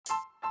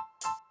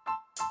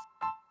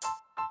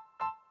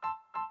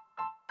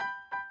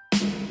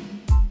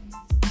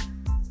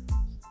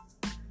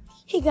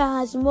Hey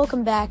guys, and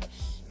welcome back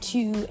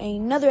to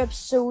another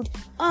episode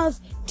of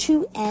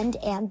To End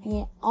and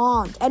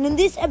Beyond. And in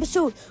this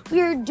episode, we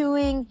are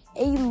doing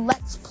a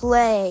Let's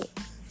Play.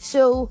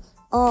 So,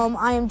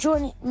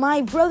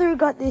 my brother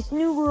got this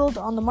new world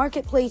on the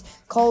marketplace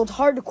called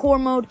Hardcore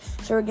Mode.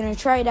 So we're gonna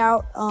try it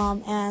out,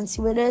 and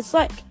see what it's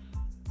like.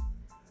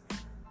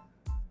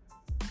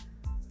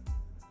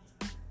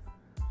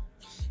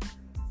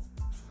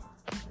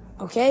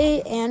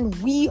 Okay, and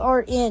we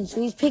are in.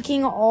 So he's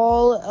picking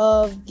all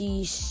of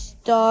the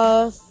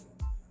stuff.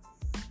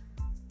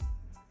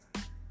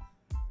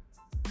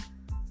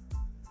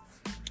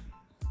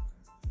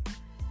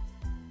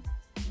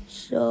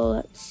 So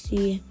let's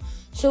see.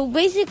 So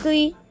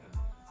basically,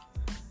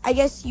 I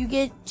guess you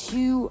get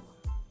to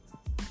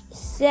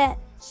set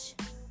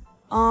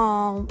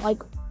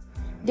like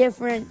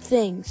different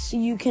things. So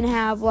you can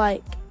have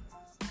like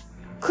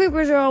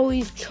creepers are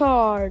always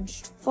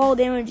charged, fall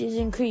damage is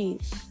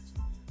increased.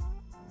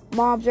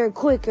 Mobs are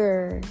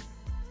quicker.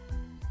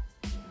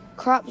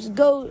 Crops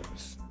grow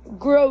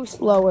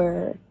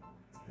slower.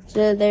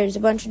 So there's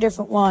a bunch of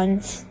different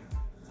ones.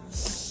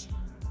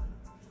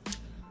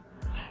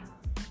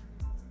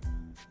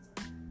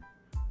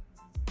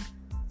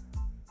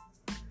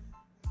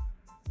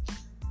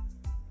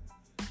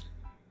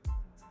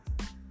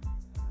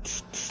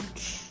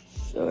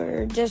 So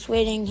we're just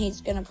waiting.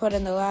 He's gonna put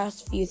in the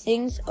last few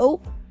things.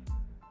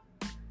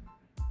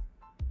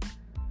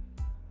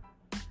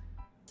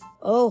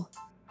 Oh,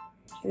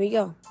 here we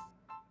go.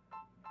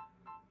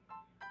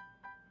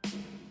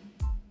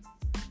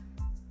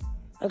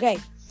 Okay,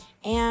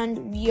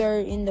 and we are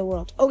in the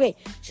world. Okay,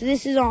 so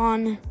this is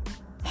on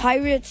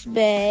Pirates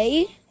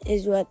Bay,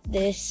 is what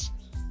this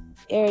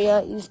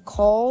area is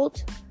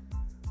called.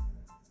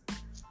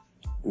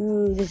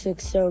 Ooh, this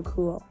looks so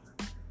cool.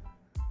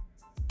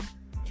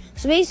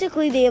 So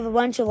basically, they have a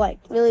bunch of like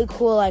really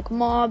cool like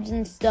mobs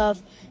and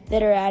stuff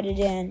that are added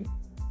in.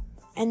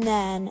 And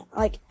then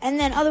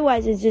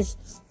otherwise it's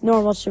just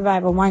normal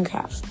survival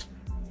Minecraft.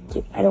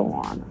 Dude, I don't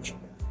want to.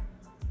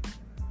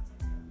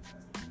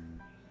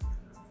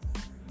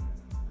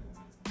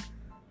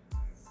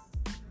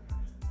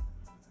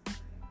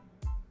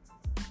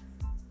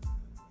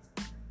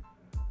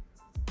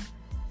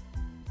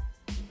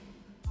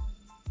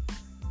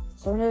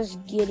 So I'm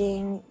just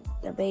getting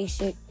the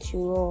basic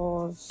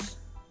tools.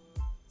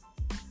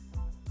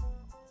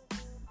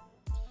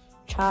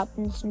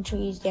 Chopping some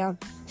trees down.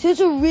 So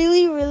it's a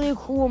really, really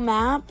cool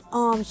map.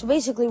 So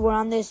basically we're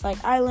on this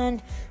like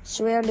island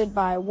surrounded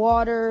by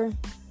water,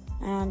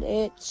 and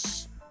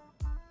it's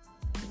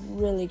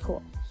really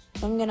cool.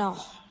 So I'm gonna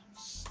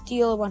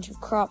steal a bunch of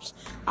crops.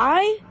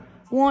 I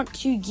want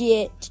to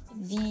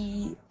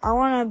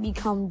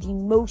become the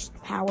most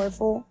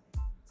powerful.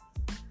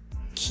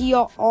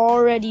 Kia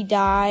already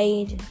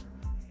died.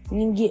 I'm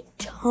gonna get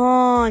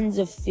tons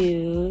of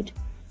food,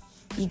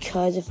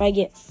 because if I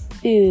get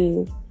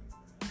food,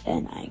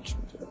 then I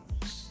can do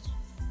this.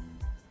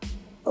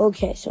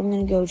 Okay, so I'm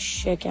gonna go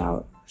check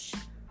out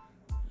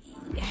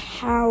the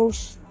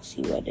house,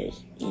 see what is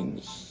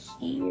in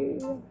here.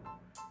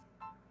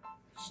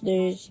 So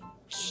there's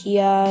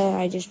Kia,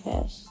 I just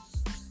passed.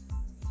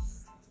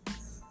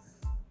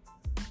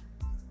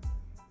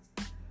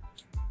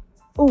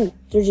 Oh,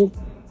 there's a...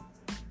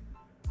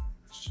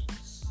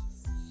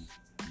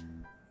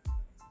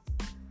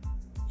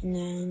 And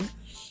then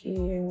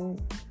here,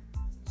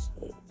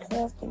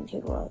 crafting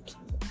table.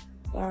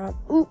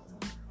 Ooh.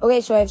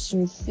 Okay, so I have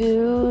some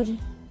food.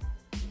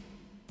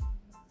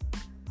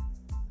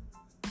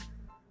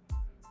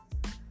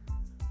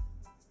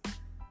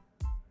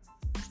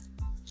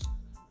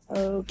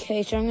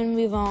 Okay, so I'm gonna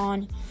move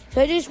on.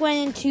 So I just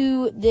went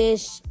into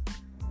this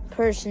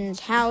person's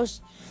house.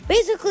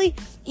 Basically,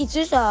 it's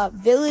just a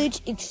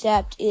village,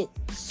 except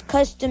it's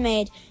custom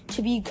made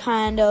to be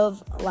kind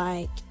of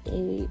like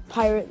a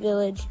pirate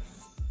village.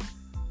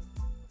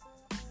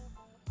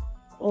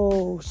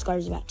 Oh,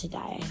 Scar's about to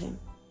die, I think.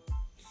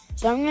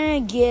 So I'm gonna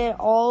get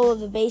all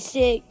of the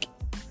basic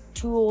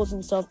tools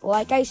and stuff. But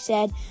like I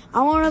said,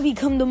 I want to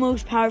become the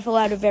most powerful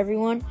out of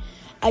everyone.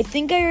 I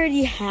think I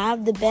already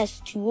have the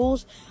best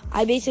tools.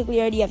 I basically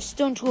already have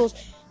stone tools.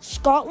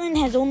 Scotland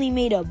has only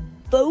made a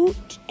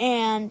boat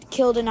and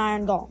killed an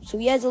iron golem. So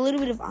he has a little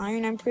bit of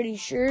iron, I'm pretty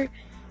sure.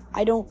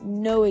 I don't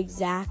know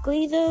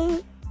exactly,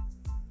 though.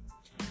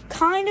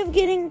 Kind of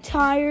getting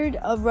tired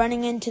of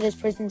running into this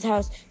person's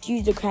house to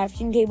use the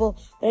crafting table,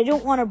 but I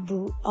don't want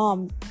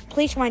to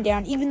place mine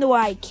down. Even though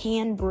I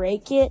can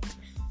break it,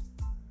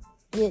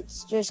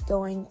 it's just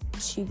going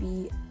to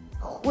be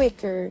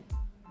quicker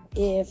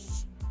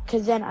because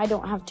then I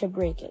don't have to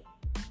break it.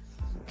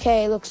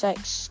 Okay, looks like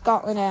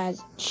Scotland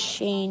has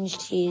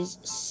changed his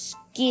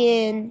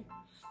skin.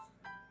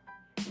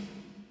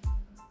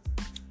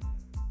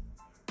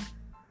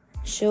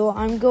 So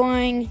I'm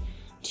going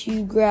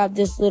to grab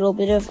this little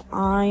bit of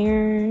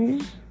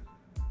iron.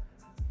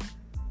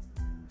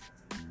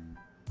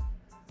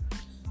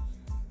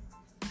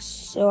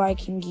 So I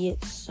can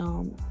get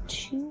some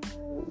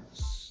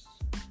tools.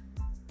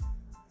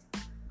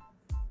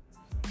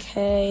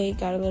 Okay,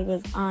 got a little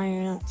bit of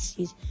iron. Let's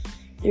see. Is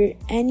there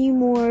any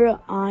more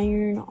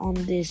iron on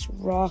this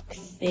rock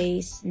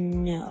face?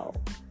 No.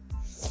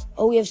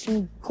 Oh, we have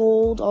some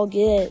gold. I'll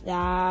get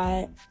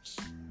that.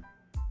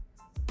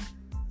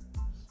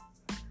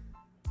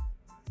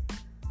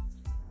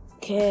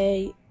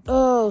 Okay.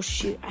 Oh,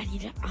 shoot. I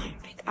need an iron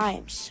pick. I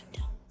am so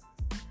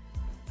dumb.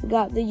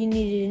 Forgot that you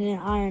needed an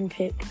iron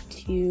pick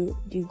to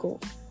do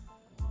gold.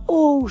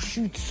 Oh,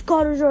 shoot.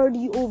 Scott is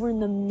already over in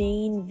the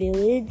main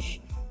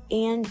village.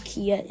 And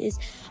Kia is.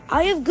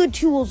 I have good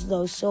tools,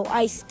 though, so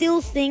I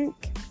still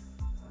think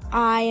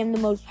I am the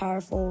most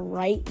powerful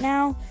right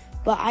now.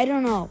 But I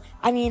don't know.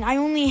 I mean, I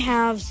only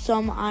have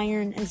some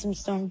iron and some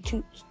stone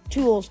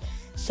tools.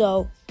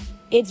 So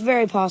it's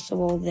very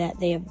possible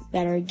that they have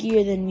better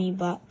gear than me,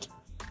 but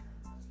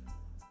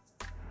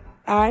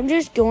I'm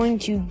just going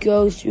to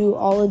go through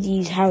all of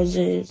these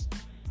houses,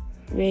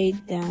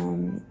 raid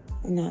them,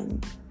 and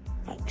then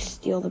like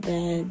steal the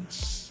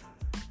beds.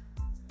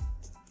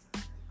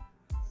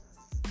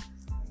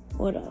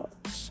 What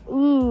else?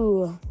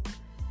 Ooh,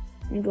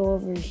 I'm gonna go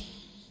over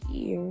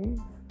here.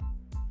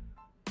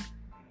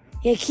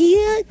 Yeah,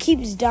 Kia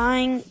keeps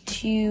dying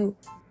to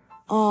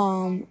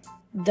the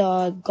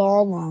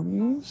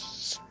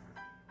golems.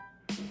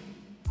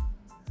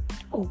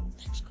 Oh,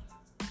 let's go.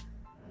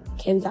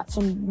 Okay, we got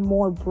some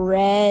more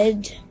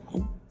bread,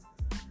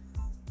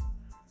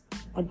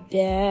 a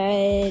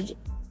bed,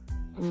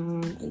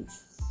 a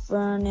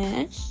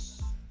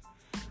furnace.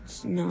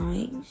 It's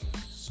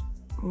nice.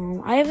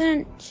 I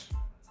haven't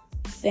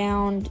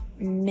found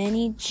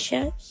many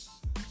chests.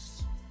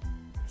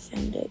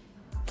 Found a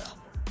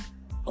couple.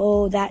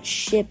 Oh, that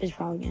ship is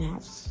probably gonna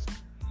have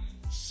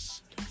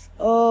stuff.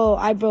 Oh,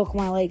 I broke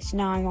my legs.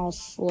 Now I'm all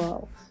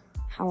slow.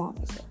 How long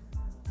is it?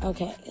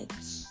 Okay,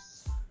 it's...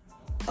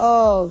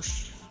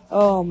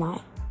 Oh my.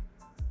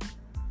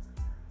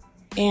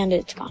 And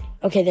it's gone.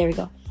 Okay, there we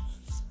go.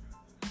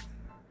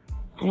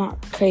 I'm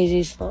not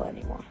crazy slow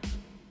anymore.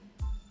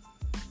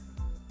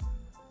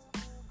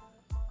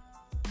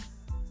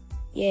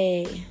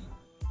 Yay.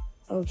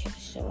 Okay,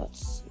 so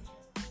let's see.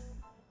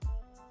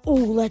 Oh,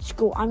 let's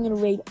go. I'm gonna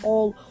raid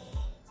all...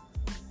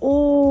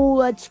 Oh,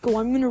 let's go.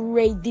 I'm gonna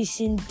raid this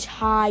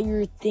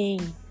entire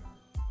thing.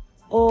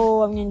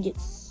 Oh, I'm gonna get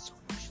so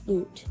much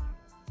loot.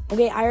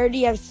 Okay, I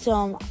already have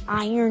some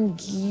iron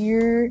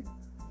gear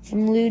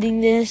from looting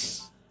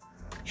this.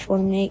 Just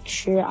want to make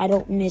sure I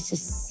don't miss a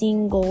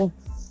single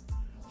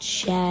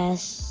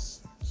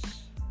chest.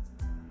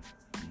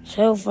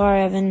 So far,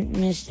 I haven't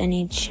missed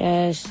any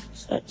chests.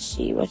 Let's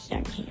see what's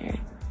down here.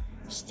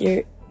 Is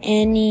there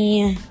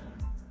any...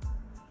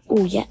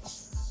 Oh,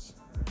 yes.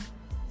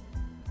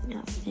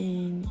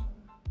 Nothing.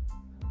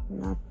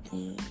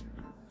 Nothing.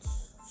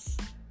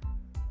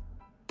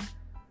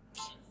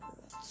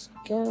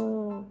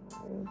 Go.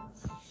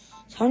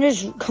 So I'm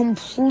just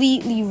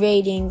completely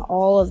raiding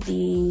all of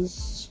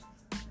these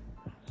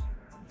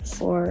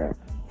for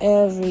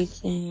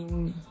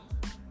everything.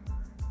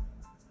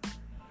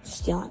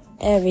 Stealing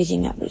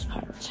everything that these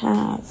pirates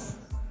have.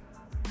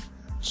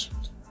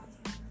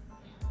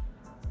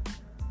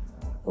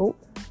 Oh.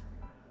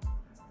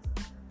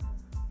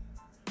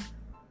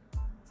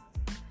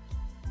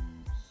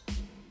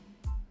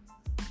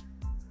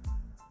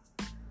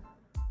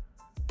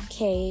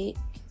 Okay.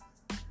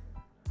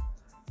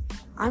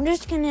 I'm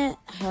just gonna,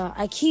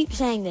 I keep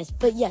saying this,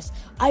 but yes,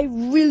 I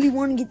really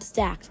want to get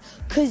stacked,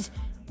 because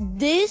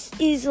this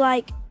is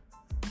like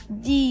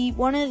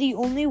one of the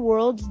only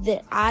worlds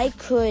that I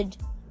could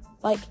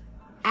like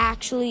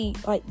actually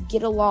like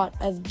get a lot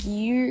of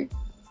gear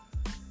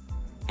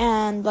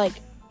and like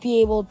be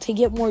able to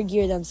get more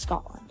gear than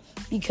Scotland,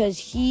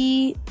 because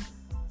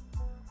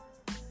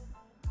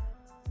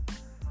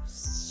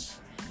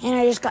and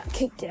I just got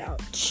kicked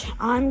out.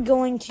 I'm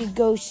going to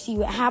go see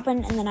what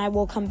happened, and then I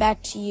will come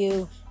back to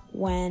you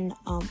when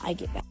I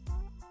get back.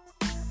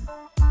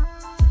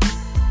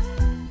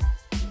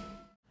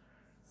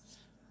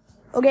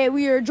 Okay,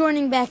 we are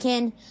joining back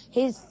in.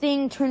 His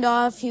thing turned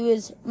off.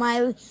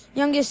 My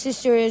youngest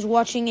sister is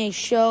watching a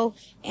show,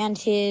 and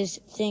his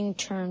thing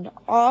turned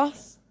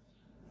off.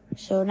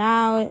 So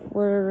now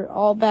we're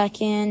all back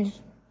in.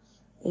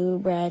 Ooh,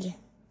 bread.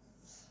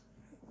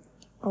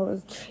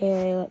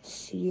 Okay, let's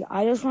see.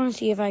 I just want to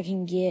see if I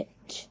can get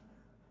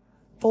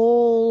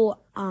full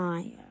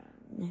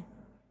iron.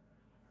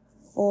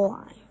 Full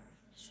iron.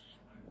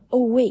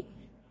 Oh, wait.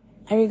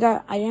 I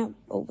didn't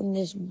open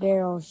this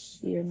barrel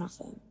here,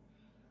 nothing.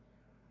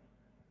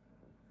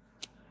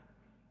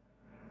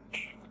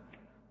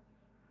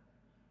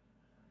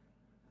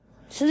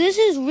 So this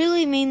is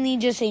really mainly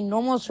just a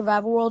normal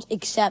survival world,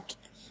 except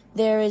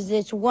there is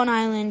this one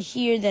island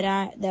here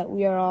that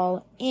we are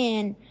all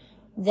in,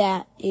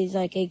 that is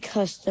like a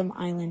custom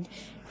island.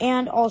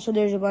 And also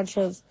there's a bunch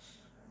of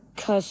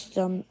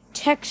custom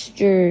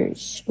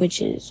textures, which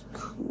is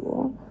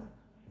cool.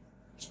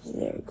 Which is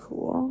very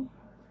cool.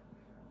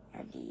 I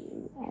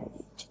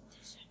already took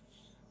this out.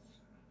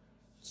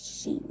 Let's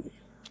see.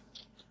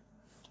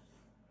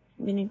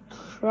 I'm gonna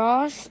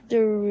cross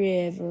the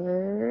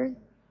river.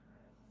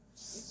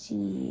 Let's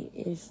see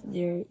if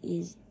there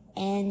is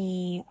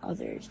any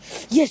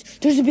others. Yes,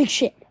 there's a big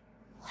ship.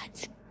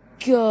 Let's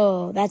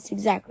go. That's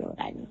exactly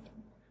what I need.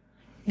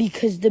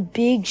 Because the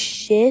big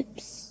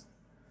ships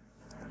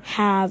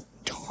have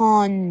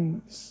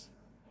tons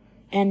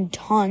and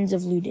tons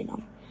of loot in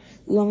them.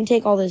 Let me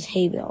take all those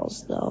hay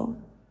bales, though.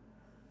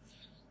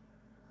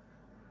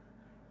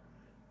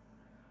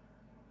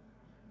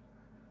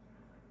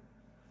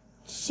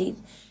 See,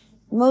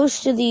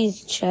 most of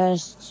these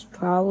chests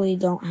probably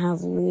don't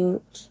have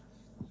loot,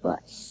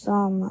 but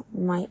some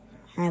might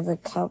have a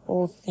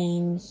couple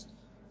things.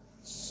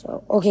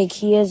 So, okay,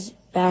 Kia's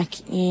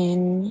back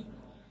in.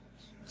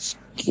 It's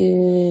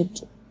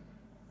good.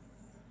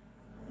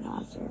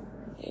 Nothing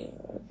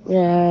there.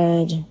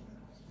 Red.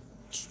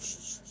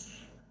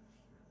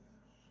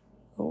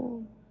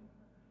 Oh.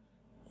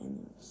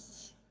 And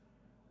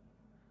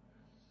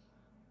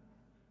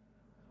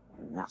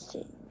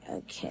nothing.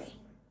 Okay.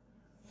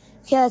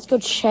 Okay, let's go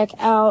check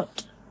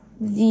out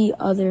the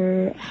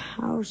other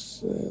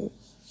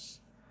houses.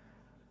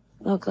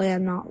 Luckily,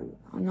 I'm not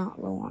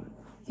low on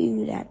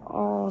food at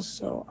all,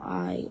 so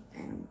I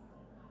am.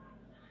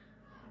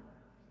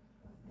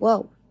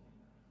 Whoa.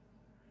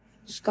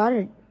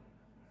 Scottish.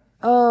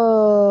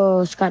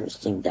 Oh, Scottish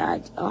thing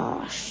died.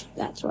 Oh,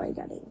 that's where I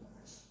got it.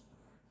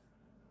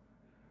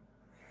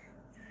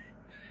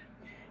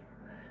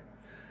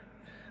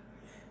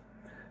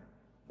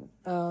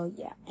 Oh,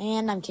 yeah.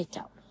 And I'm kicked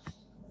out.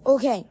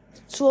 Okay.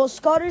 So while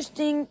Scottish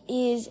thing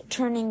is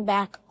turning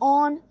back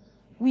on,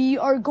 we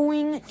are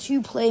going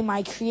to play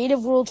my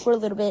creative world for a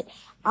little bit.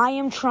 I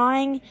am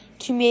trying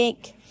to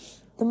make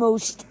the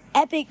most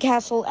epic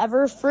castle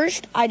ever.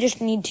 First, I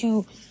just need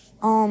to,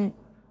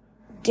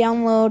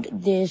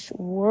 download this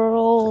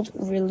world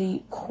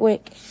really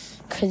quick,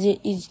 cause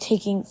it is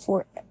taking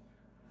cause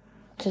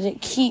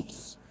it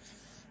keeps,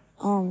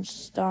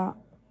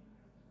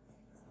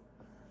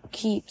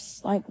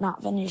 keeps like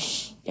not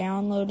finished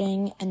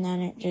downloading, and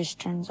then it just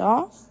turns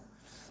off.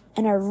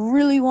 And I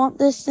really want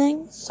this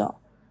thing, so.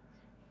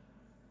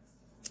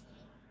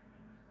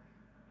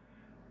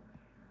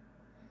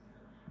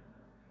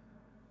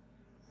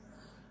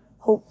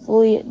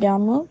 Hopefully it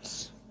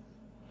downloads.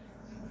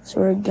 So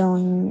we're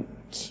going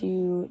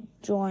to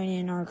join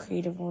in our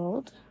creative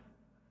world.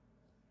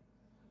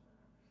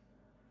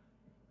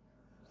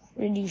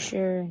 Pretty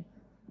sure.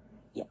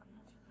 Yeah.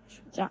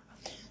 So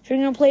we're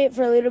going to play it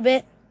for a little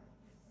bit.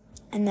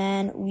 And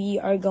then we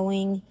are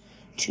going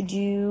to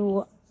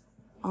do,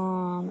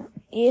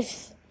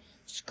 if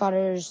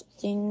Scotter's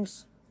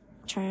things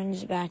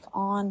turns back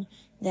on,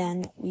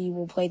 then we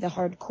will play the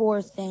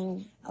hardcore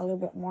thing a little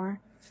bit more.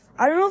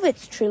 I don't know if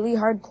it's truly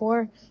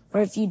hardcore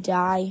or if you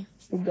die,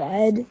 you're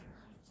dead.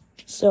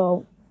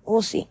 So,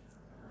 we'll see.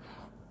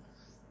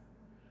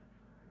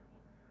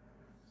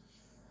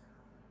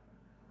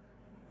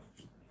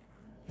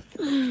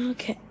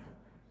 Okay.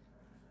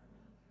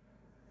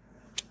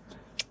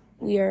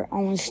 We are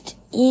almost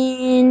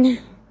in.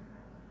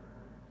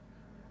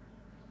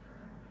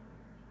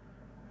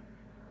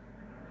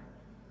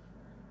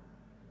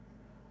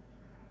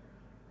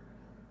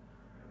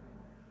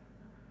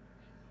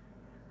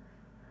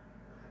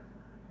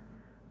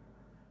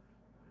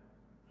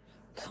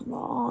 Come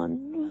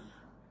on.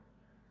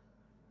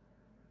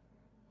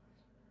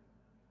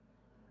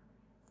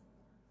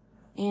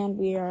 And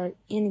we are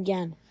in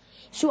again.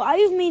 So I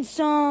have made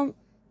some.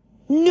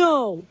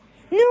 No!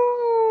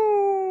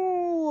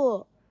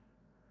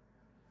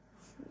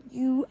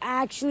 You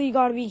actually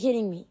gotta be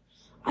kidding me.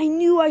 I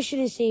knew I should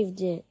have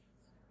saved it.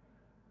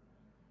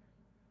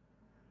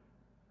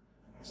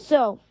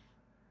 So,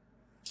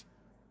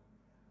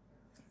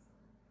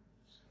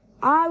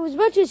 I was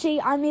about to say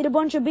I made a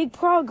bunch of big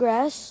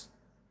progress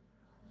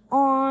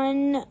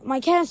on my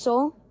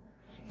castle,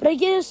 but I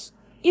guess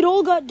it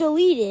all got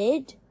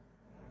deleted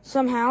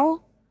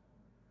somehow.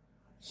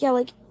 Yeah,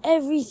 like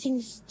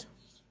everything's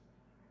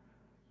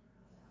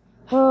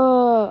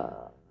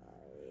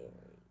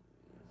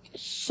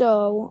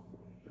so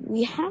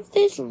we have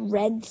this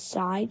red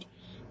side,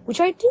 which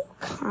I do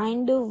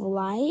kind of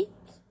like,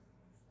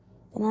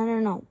 but I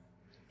don't know.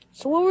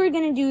 So what we're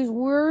gonna do is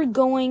we're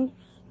going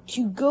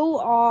to go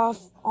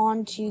off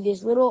onto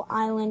this little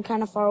island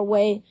kind of far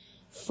away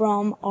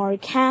from our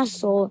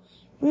castle.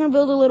 We're gonna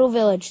build a little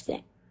village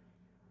thing.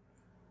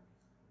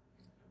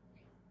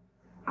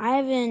 I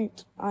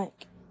haven't,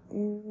 like,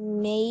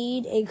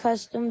 made a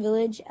custom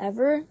village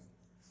ever.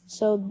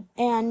 So,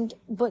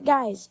 but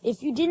guys,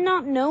 if you did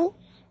not know,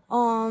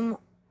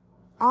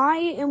 I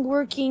am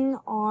working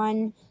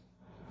on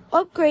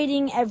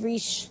upgrading every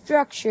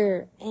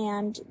structure,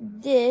 and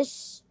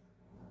this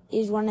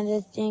is one of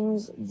the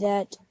things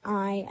that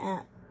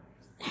I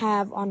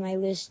have on my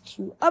list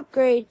to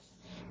upgrade.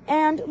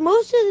 And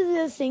most of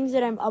the things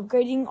that I'm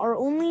upgrading are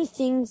only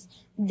things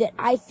that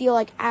I feel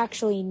like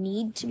actually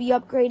need to be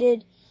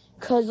upgraded.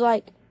 'Cause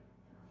like,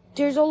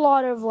 there's a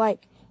lot of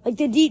like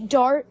the deep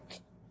dark,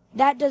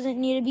 that doesn't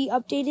need to be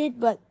updated,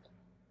 but,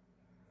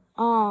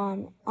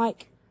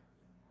 like,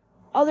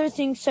 other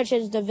things such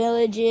as the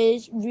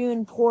villages,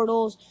 ruined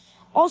portals,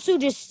 Also,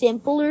 just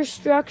simpler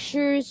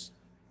structures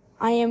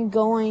I am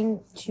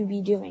going to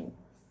be doing.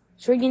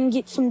 So we're going to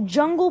get some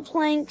jungle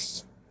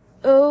planks,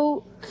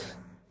 oak,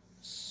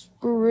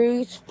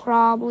 spruce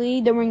probably.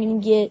 Then we're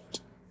going to get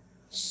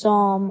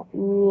some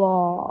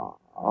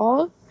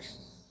logs.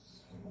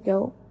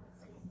 Go.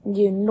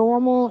 Do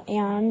normal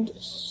and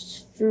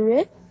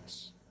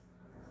strips.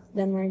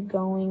 Then we're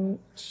going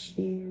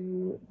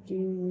to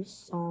do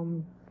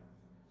some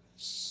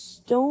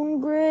stone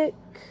brick.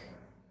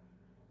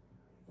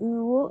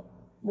 Ooh,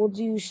 we'll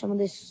do some of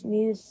this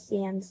smooth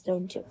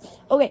sandstone too.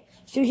 Okay,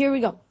 so here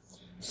we go.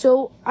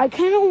 So I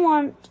kind of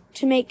want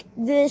to make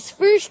this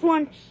first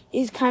one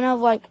is kind of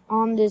like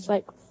on this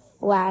like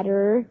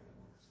flatter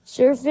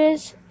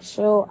surface.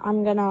 So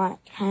I'm gonna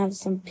like have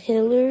some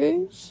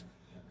pillars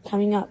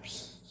coming up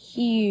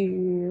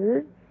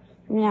here.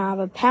 I'm gonna have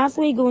a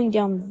pathway going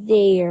down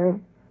there.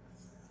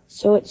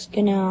 So it's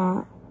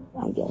gonna,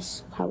 I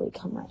guess, probably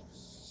come right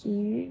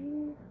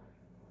here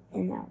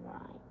in that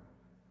line.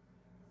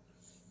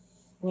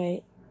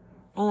 Wait.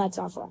 Oh, that's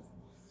offline.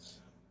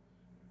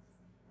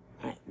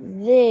 Right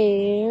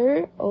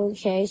there.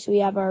 Okay, so we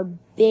have our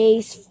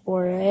base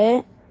for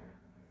it.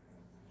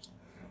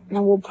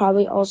 And we'll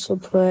probably also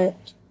put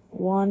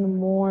one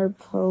more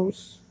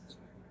post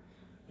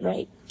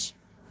right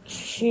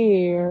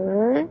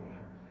here.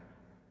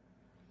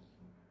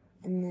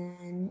 And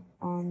then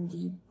on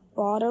the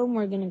bottom,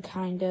 we're gonna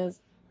kind of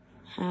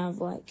have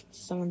like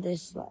some of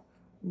this like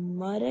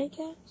mud, I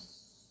guess.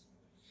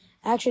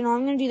 Actually, no,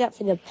 I'm going to do that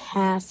for the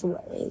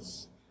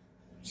pathways.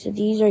 So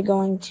these are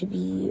going to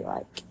be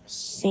like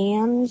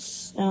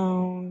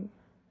sandstone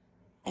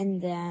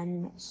and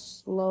then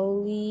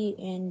slowly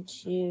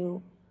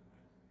into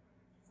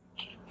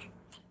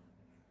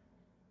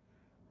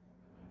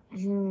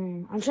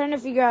I'm trying to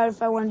figure out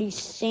if I want to do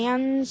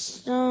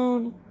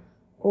sandstone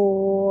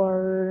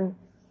or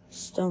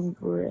stone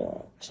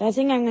bricks. I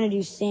think I'm going to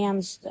do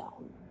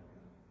sandstone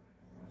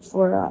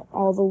for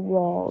all the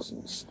walls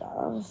and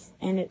stuff.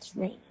 And it's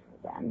raining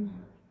again.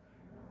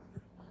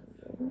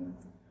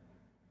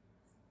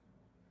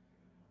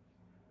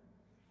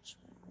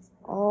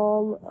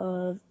 All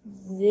of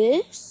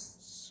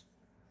this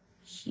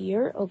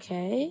here,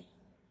 okay.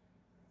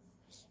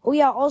 Oh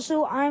yeah,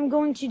 also I'm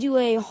going to do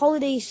a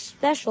holiday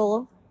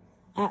special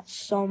at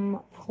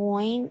some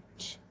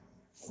point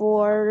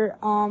for,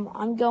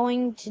 I'm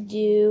going to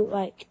do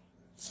like,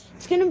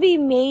 it's gonna be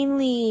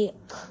mainly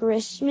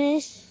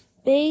Christmas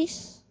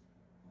based,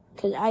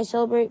 cause I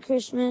celebrate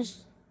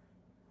Christmas.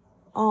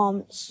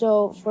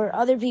 So for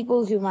other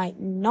people who might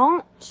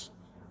not,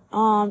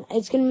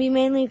 it's gonna be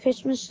mainly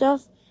Christmas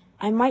stuff.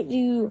 I might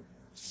do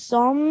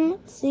some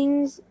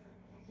things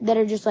that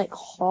are just like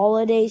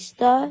holiday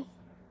stuff.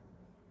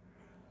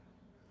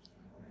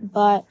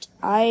 But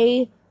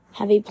I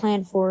have a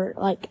plan for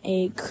like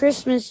a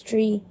Christmas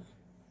tree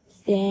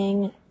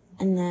thing.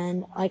 And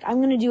then like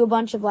I'm gonna do a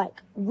bunch of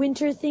like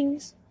winter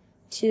things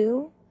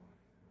too.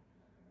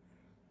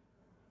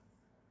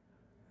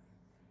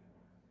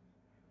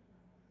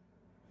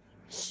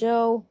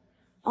 So,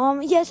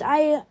 yes,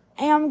 I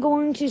am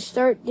going to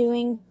start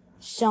doing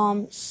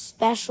some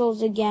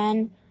specials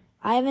again.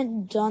 I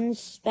haven't done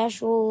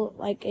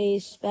like a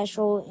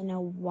special in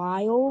a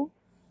while.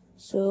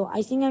 So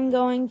I think I'm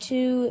going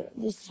to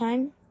this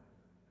time.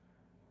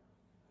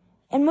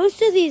 And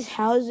most of these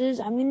houses,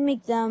 I'm going to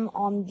make them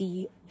on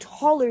the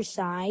taller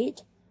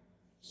side.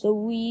 So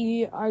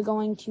we are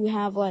going to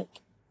have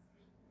like,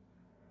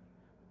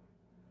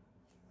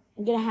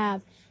 I'm going to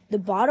have the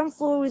bottom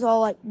floor with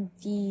all like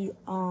the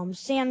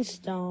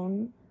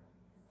sandstone.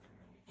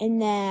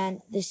 And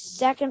then the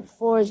second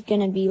floor is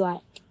going to be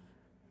like,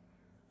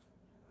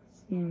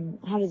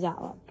 how does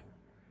that look?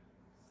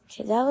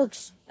 Okay, that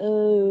looks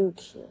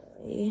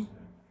okay.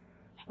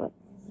 How about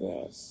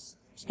this?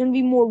 It's going to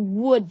be more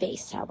wood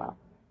based, how about?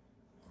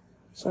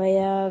 So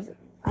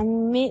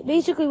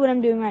basically what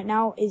I'm doing right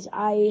now is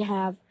I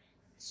have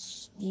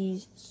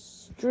these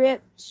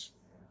stripped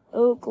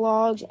oak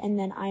logs and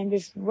then I'm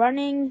just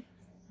running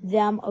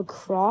them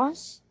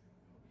across.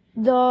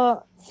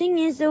 The thing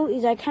is though,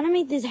 is I kind of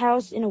made this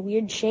house in a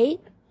weird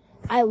shape.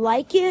 I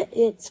like it.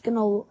 It's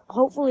gonna,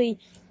 hopefully,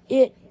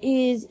 it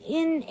is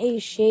in a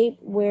shape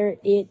where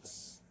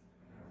it's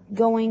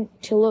going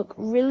to look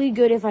really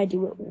good if I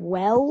do it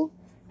well.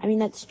 I mean,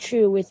 that's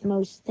true with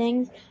most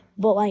things,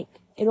 but like,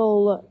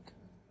 it'll look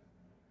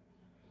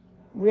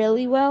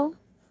really well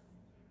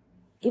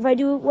if I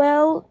do it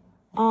well,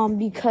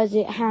 because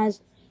it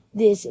has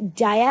this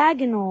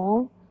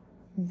diagonal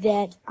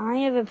that I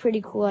have a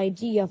pretty cool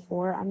idea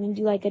for. I'm gonna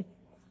do like a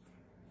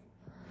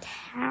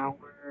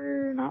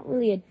tower, not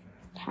really a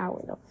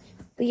tower though,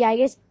 but yeah, I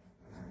guess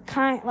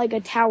kind of like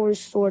a tower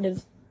sort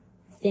of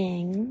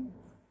thing.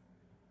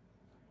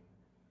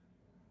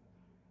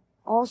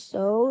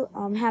 Also,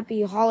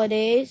 happy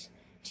holidays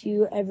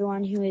to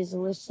everyone who is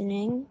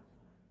listening.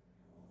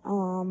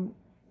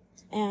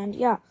 And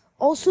yeah,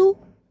 also,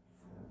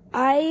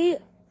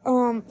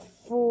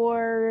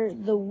 for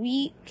the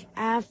week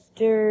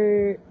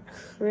after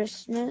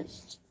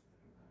Christmas,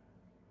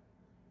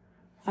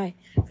 Hi.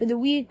 For the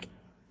week,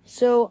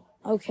 so,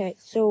 okay,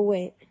 so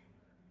wait.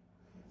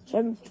 So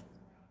I'm,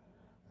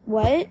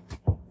 what?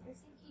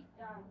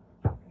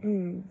 But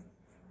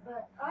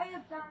I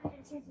have found an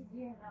enchanted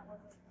gear in that one.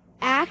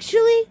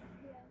 Actually?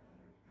 Yeah.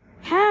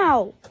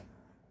 How?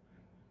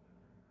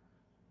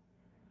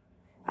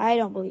 I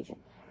don't believe him.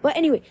 But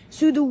anyway,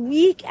 so the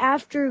week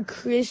after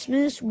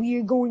Christmas, we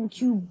are going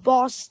to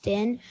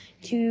Boston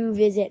to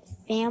visit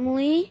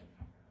family.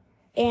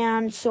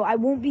 And so I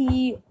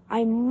might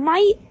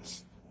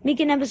make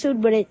an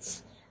episode, but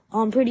it's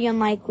pretty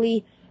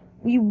unlikely.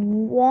 We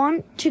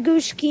want to go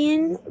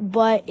skiing,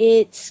 but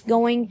it's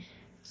going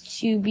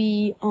to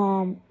be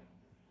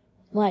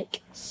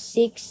like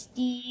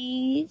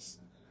 60s.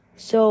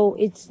 So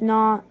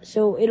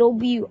it'll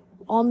be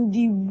on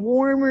the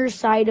warmer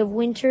side of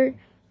winter.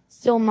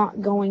 Still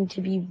not going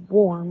to be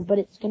warm, but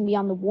it's going to be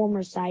on the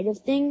warmer side of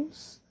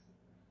things.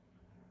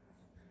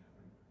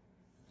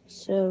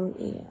 So,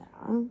 yeah.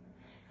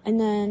 And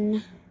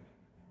then,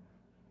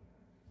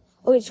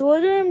 okay, so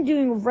what I'm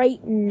doing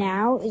right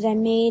now is I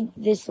made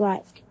this,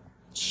 like,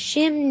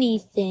 chimney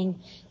thing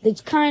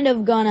that's kind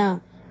of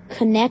gonna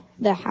connect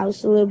the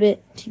house a little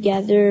bit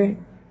together.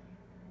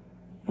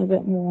 A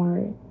bit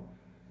more.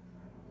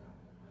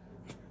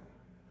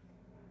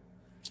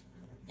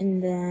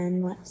 And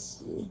then, let's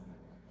see.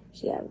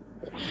 So you have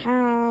the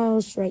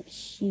house right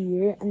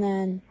here, and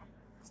then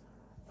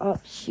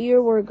up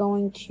here we're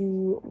going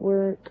to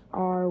work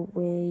our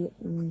way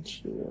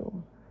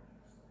into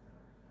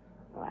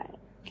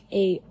like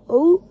a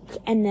oak,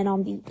 and then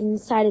on the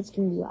inside it's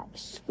gonna be like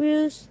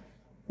spruce.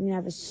 We're gonna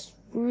have a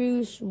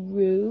spruce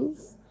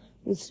roof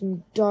with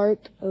some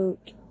dark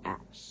oak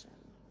accents.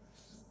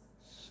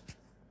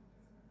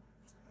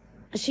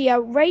 So yeah,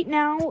 right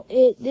now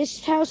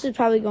this house is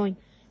probably going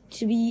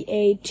to be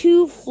a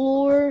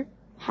 2-floor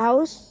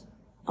house.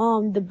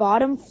 The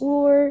bottom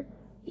floor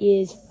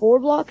is 4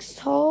 blocks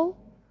tall.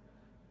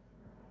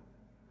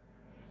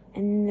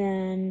 And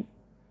then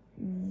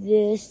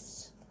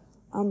this,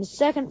 the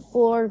second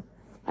floor,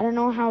 I don't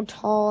know how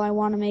tall I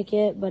want to make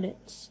it, but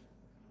it's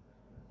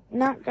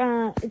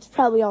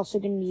probably also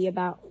going to be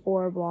about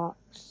 4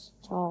 blocks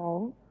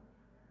tall.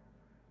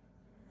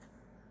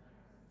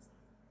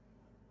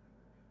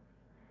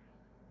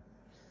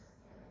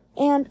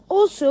 And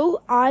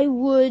also, I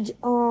would,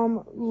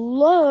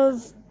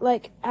 love,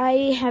 like,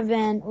 I have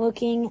been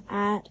looking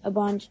at a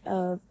bunch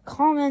of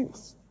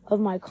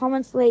my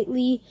comments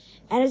lately,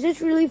 and it's just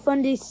really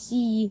fun to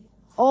see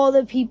all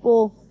the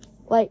people,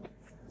 like,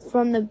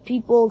 from the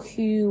people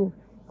who,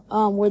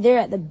 were there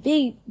at the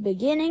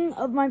beginning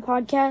of my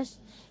podcast,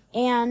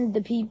 and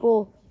the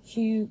people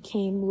who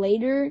came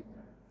later.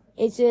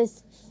 It's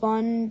just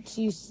fun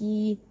to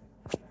see,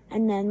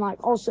 and then, like,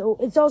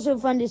 it's also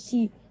fun to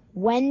see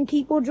when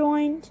people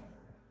joined.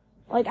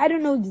 Like, I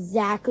don't know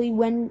exactly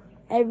when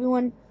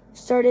everyone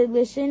started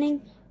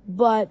listening,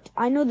 but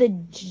I know the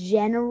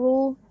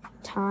general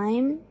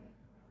time.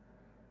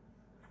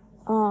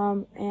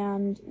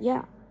 And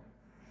yeah.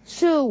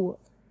 So,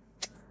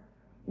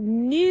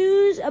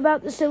 news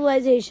about the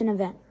Civilization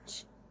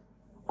event.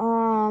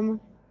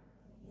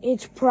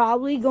 It's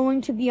probably going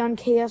to be on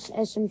Chaos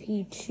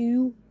SMP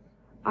 2.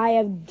 I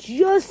have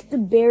just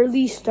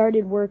barely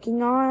started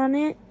working on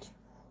it.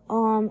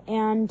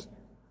 And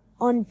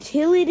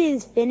until it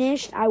is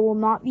finished, I will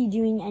not be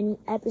doing any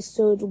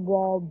episodes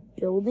while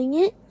building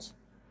it.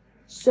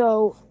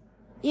 So,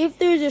 if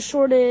there's a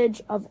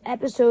shortage of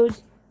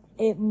episodes,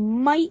 it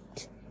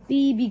might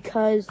be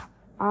because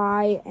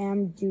I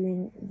am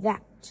doing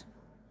that.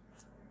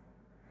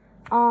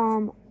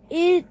 I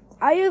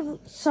have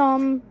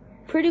some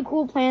pretty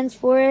cool plans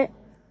for it.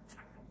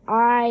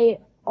 A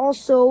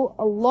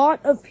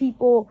lot of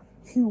people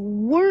who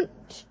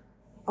weren't,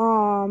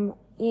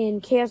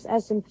 in Chaos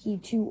SMP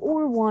 2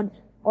 or 1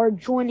 are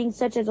joining,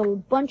 such as a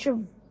bunch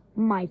of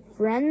my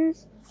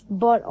friends,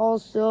 but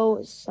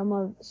also some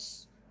of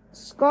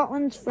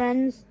Scotland's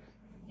friends,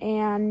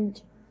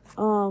 and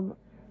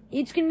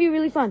it's gonna be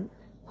really fun.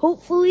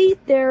 Hopefully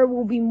there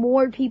will be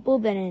more people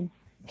than in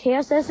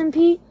Chaos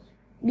SMP,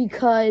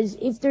 because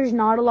if there's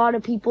not a lot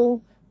of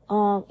people,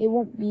 it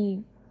won't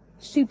be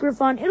super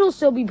fun. It'll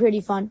still be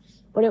pretty fun,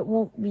 but it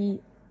won't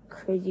be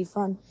crazy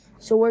fun.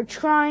 So we're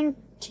trying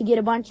to get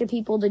a bunch of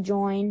people to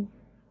join.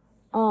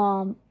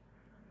 And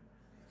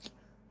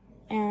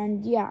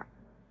yeah.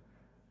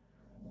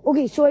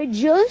 Okay, so I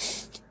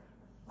just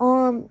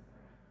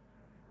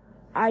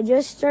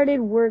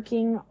started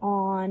working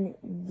on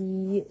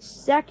the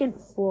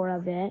second floor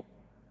of it.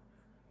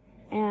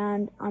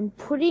 And I'm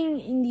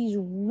putting in these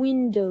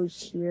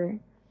windows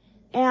here.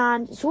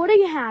 And so what I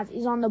have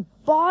is on the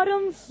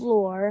bottom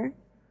floor,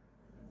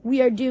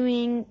 we are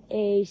doing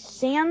a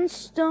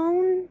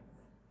sandstone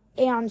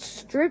and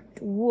stripped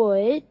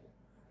wood.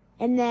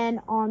 And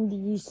then on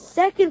the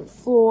second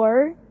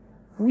floor,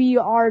 we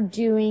are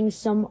doing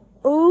some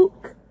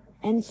oak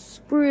and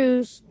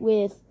spruce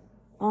with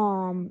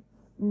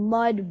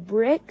mud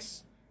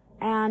bricks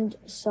and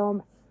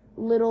some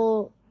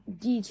little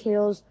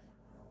details,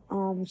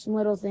 some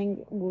little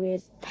thing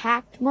with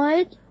packed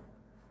mud.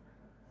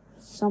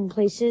 some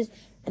places.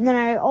 And then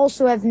I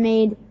also have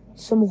made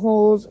some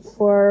holes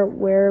for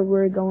where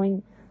we're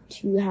going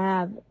to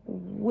have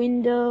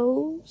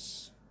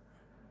windows.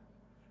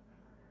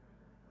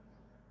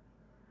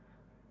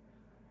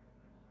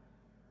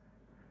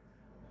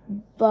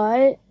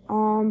 But,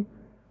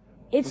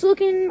 it's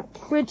looking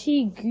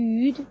pretty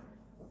good.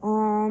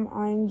 And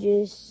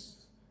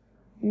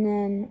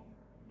then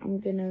I'm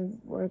gonna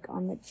work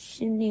on the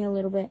chimney a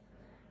little bit.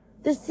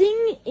 The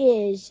thing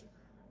is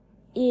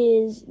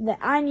that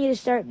I need to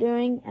start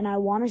doing, and I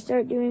want to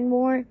start doing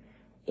more,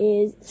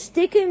 is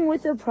sticking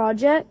with a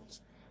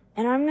project,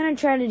 and I'm gonna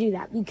try to do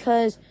that,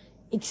 because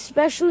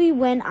especially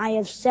when I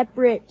have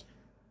separate,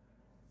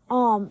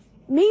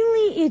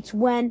 mainly it's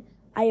when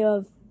I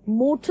have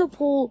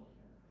multiple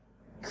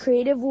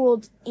creative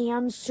worlds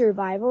and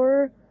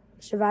survival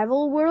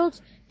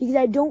worlds, because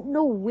I don't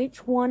know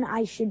which one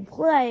I should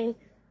play.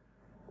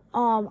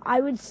 I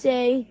would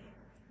say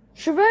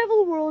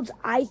survival worlds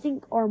I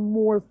think are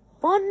more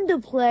fun to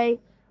play,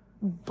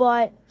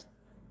 but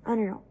I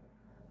don't know.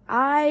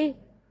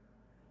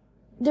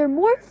 They're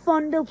more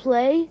fun to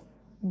play,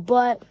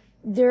 but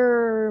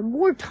they're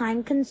more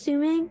time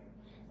consuming,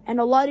 and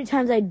a lot of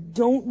times I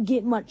don't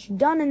get much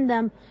done in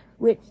them,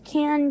 which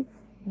can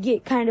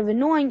get kind of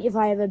annoying if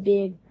I have a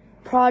big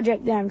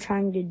project that I'm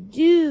trying to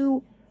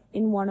do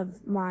in one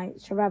of my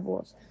survival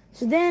worlds.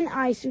 So then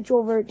I switch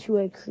over to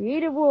a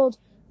creative world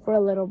for a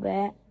little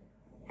bit,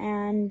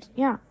 and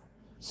yeah.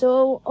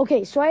 So,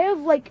 okay, so I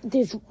have like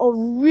this a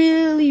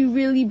really,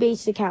 really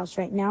basic house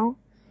right now,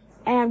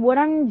 and what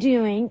I'm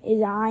doing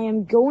is I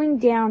am going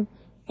down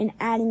and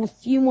adding a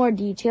few more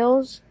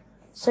details,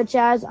 such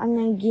as I'm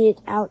gonna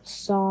get out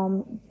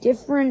some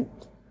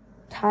different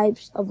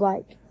types of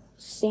like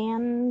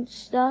sand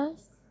stuff.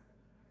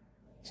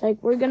 So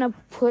like we're gonna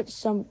put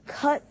some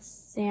cut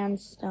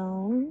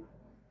sandstone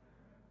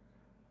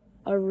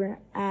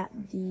at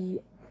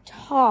the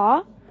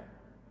top,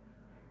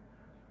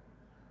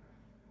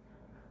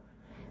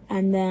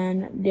 and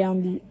then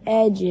down the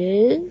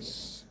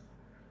edges.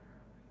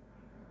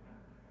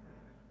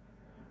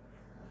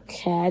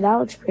 Okay, that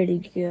looks pretty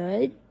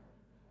good.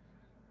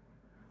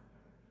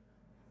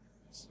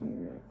 So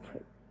I'm gonna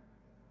put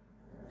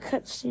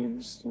cut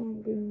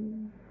sandstone,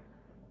 boom,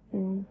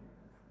 boom.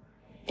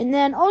 And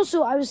then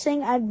also I was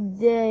saying at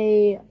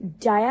the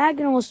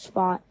diagonal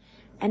spot,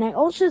 and I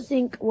also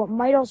think what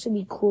might also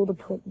be cool to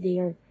put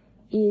there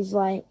is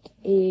like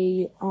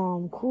a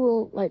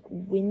cool like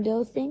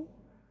window thing.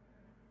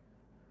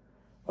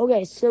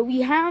 Okay, so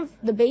we have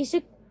the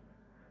basic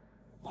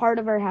part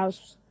of our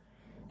house,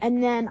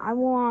 and then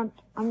I'm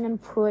gonna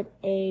put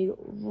a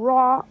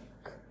rock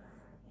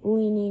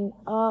leaning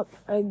up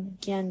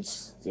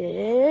against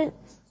it.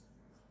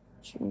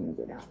 Change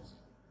it out.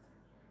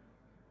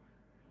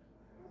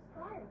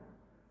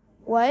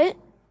 What?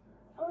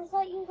 I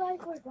thought you guys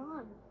were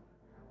done.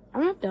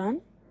 I'm not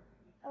done.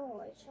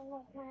 Oh, I turned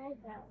off my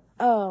iPad.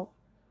 Oh,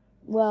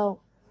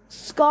 well,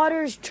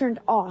 Scotter's turned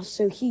off,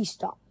 so he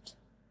stopped.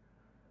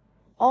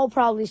 I'll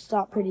probably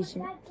stop pretty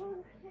soon. That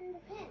turned in the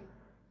pin.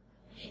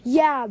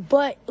 Yeah,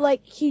 but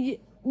like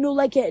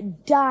like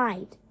it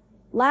died.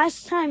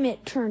 Last time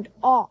it turned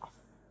off.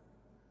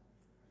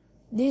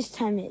 This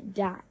time it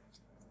died.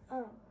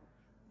 Oh.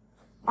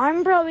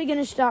 I'm probably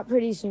gonna stop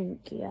pretty soon.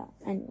 Yeah,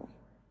 anyway.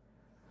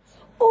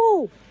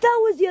 Oh, that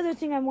was the other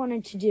thing I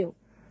wanted to do.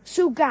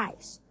 So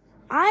guys,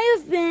 I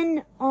have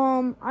been,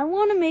 I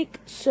want to make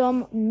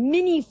some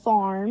mini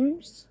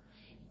farms,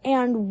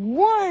 and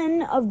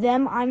one of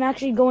them I'm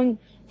actually going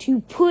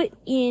to put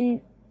in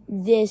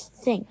this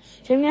thing.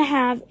 So I'm going to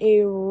have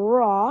a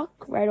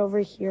rock right over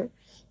here.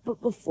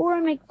 But before I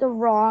make the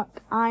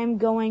rock, I'm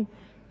going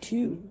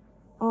to,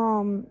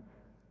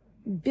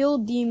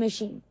 build the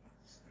machine.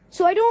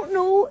 So I don't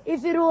know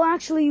if it'll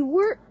actually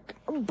work,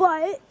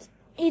 but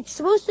it's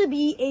supposed to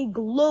be a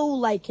glow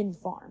lichen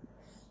farm,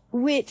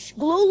 which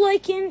glow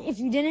lichen, if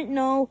you didn't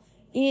know,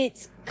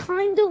 it's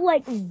kind of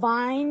like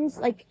vines,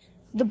 like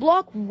the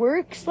block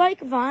works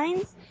like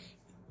vines.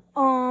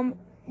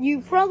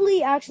 You've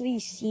probably actually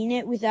seen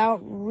it without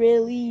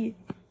really,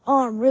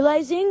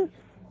 realizing,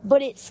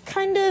 but it's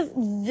kind of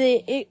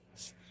it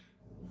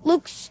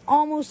looks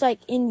almost like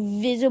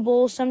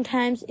invisible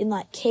sometimes in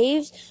like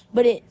caves,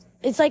 but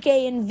it's like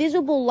a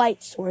invisible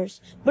light source,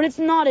 but it's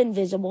not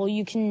invisible.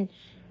 You can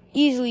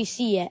easily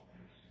see it,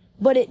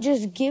 but it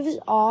just gives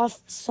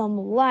off some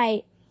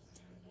light,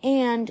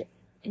 and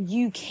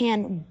you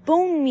can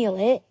bone meal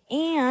it,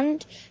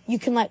 and you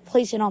can like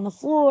place it on the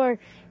floor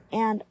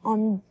and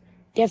on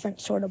different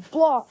sort of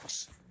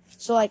blocks.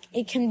 So like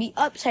it can be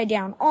upside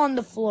down, on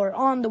the floor,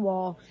 on the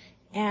wall,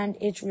 and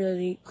it's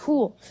really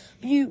cool.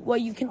 What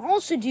you can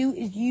also do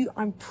is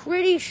I'm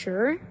pretty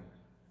sure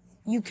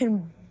you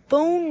can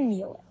bone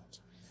meal it.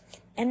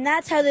 And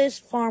that's how this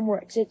farm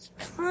works. It's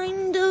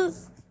kind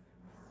of,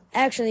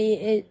 actually,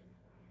 it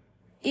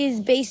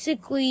is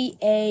basically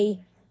a,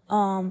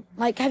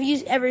 like, have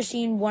you ever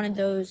seen one of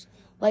those,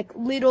 like,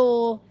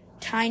 little,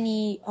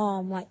 tiny,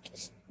 like,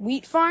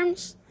 wheat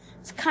farms?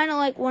 It's kind of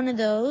like one of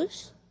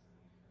those.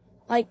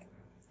 Like,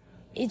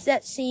 it's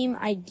that same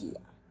idea.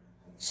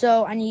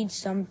 So I need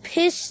some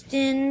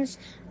pistons,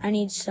 I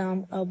need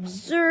some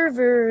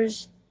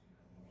observers,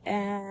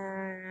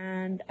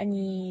 and I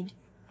need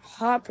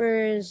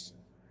hoppers,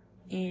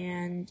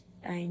 and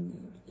I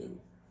need a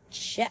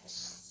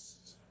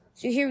chest.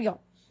 So here we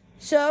go.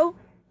 So,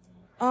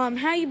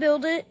 how you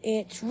build it,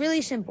 it's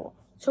really simple.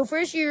 So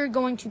first you're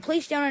going to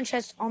place down a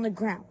chest on the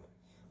ground.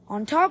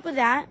 On top of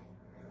that,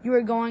 you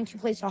are going to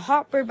place a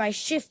hopper by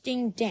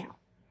shifting down.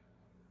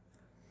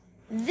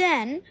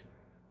 Then,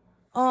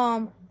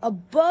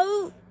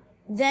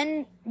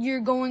 then you're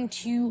going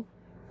to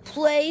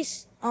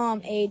place,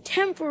 a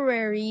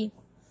temporary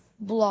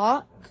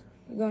block.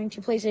 You're going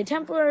to place a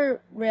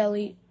temporary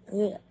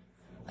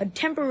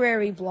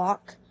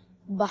block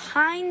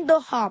behind the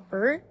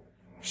hopper.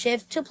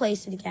 Shift to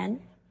place it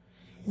again.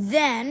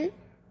 Then,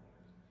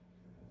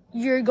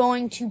 you're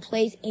going to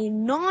place a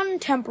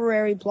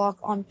non-temporary block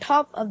on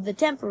top of the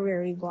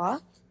temporary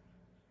block.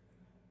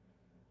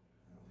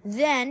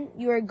 Then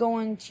you are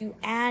going to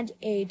add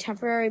a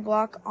temporary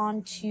block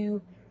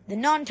onto the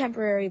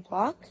non-temporary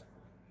block.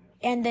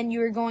 And then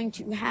you are going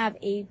to have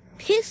a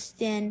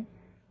piston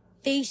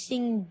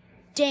facing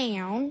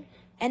down,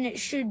 and it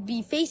should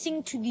be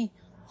facing to the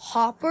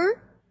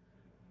hopper.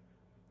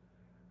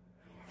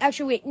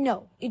 Actually, wait,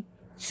 no.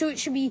 So it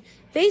should be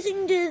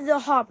facing to the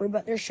hopper,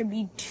 but there should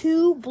be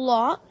 2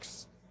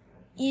 blocks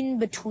in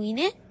between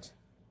it.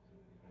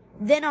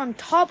 Then on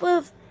top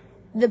of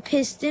the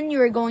piston,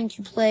 you are going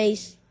to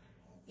place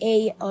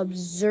a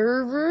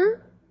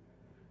observer,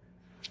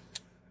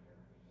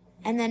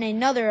 and then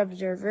another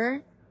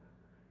observer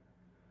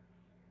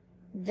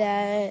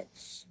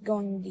that's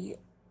going the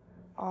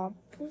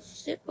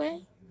opposite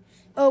way.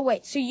 Oh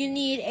wait, so you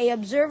need a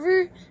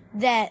observer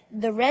that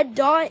the red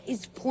dot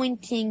is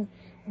pointing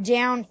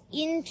down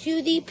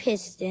into the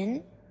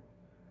piston.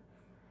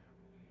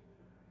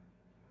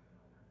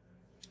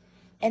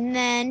 And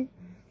then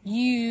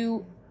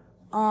you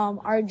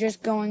are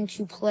just going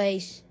to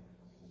place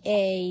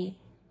a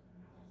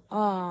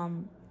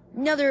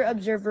another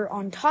observer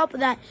on top of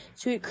that,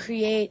 so it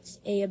creates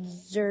a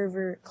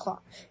observer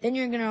clock. Then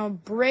you're gonna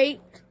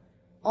break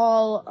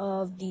all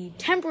of the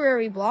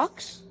temporary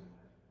blocks,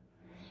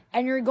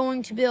 and you're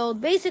going to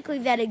build basically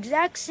that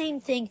exact same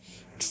thing,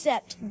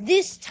 except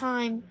this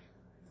time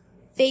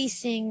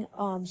facing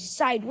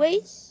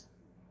sideways.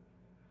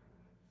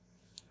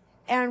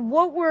 And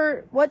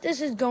what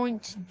this is going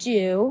to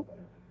do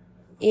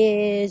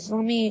is,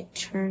 let me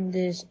turn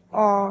this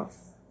off.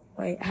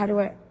 Wait, how do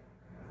I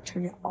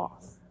turn it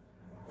off?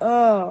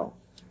 Oh,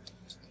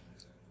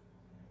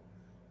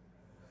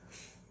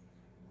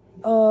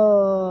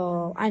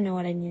 I know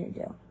what I need to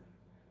do.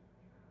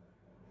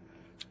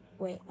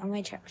 Wait, let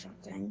me check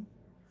something.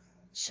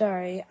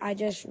 Sorry, I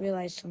just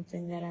realized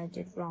something that I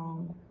did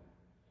wrong.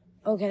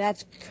 Okay,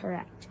 that's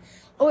correct.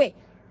 Oh wait,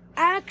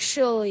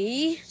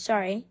 actually,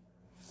 sorry.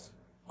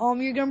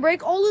 You're gonna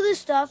break all of this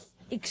stuff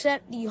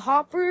except the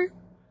hopper,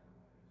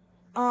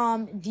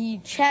 the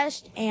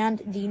chest,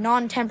 and the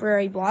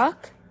non-temporary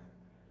block.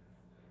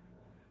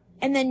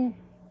 And then,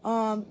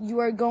 you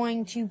are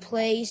going to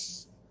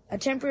place a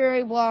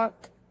temporary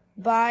block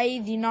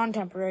by the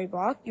non-temporary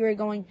block. You are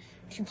going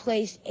to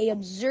place a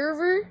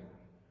observer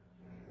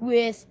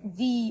with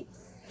the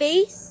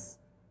face,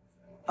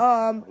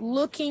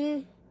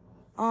 looking,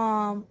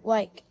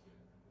 like,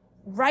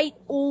 right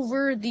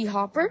over the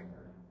hopper.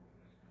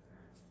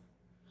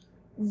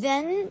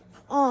 Then,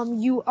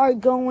 you are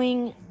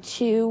going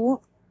to,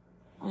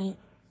 I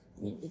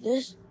needed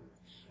this.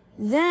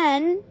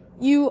 Then,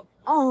 you,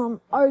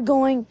 are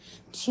going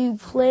to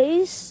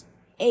place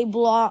a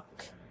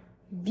block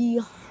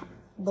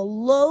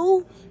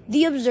below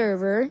the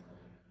observer,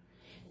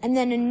 and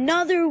then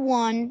another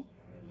one,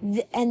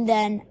 and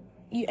then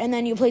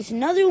you place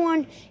another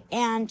one,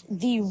 and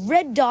the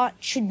red dot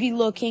should be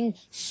looking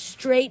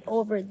straight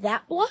over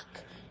that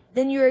block.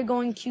 Then you are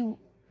going to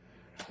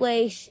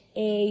place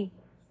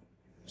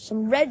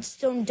some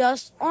redstone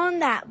dust on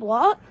that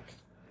block,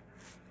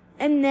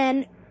 and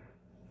then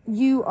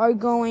you are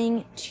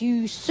going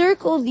to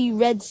circle the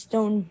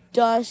redstone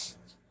dust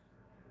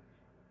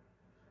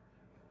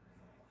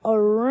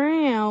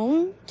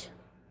around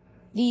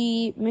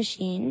the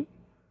machine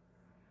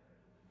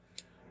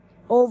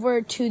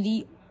over to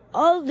the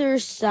other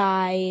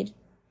side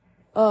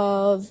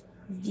of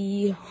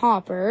the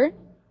hopper.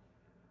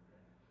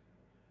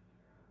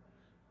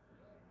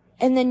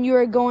 And then you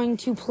are going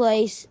to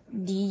place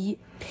the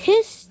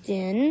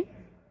piston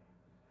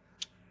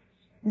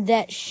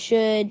that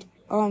should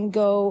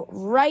go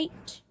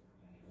right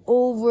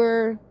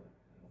over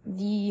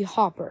the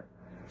hopper.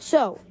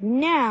 So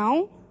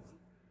now,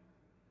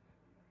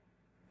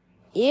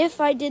 if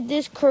I did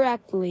this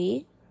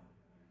correctly,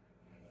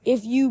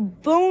 if you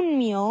bone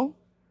meal,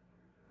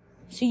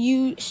 so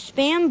you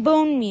spam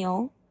bone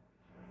meal,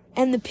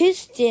 and the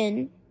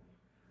piston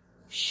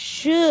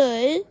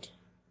should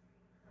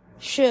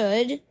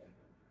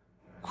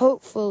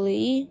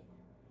hopefully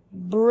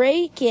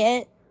break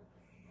it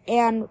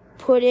and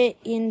put it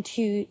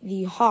into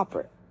the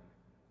hopper.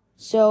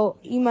 So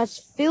you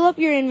must fill up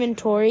your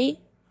inventory.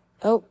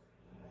 Oh.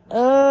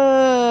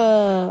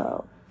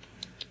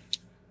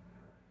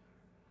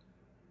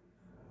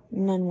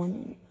 None went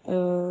in.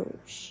 Oh,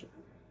 shit.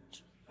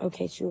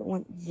 Okay, so it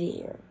went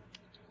there.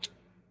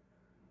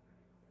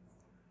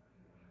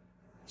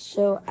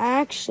 So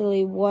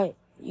actually what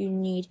you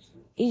need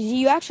is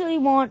you actually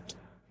want,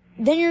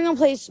 then you're going to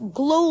place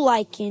glow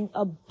lichen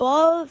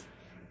above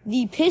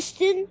the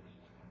piston,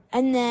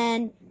 and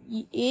then,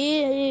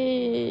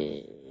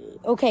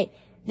 okay,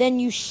 then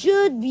you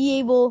should be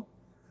able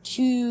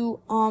to,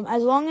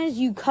 as long as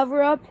you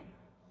cover up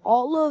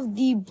all of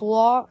the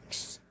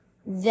blocks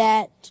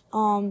that,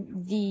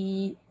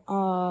 the,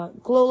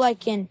 glow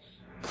lichen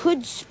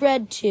could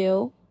spread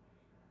to,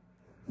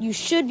 you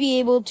should be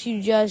able to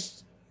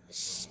just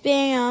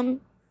spam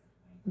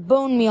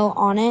bone meal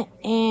on it,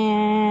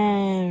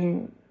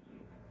 and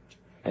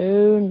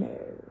oh no.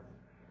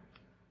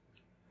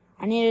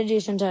 I need to do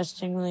some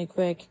testing really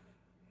quick.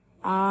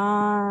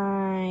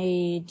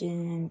 I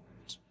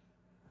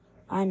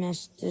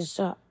messed this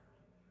up.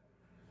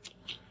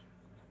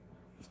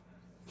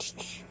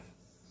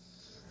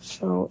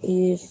 So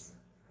if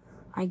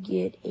I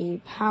get a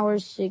power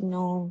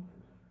signal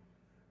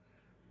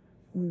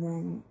and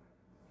then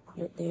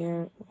put it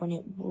there, when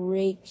it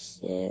breaks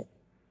it,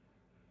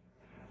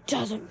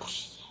 doesn't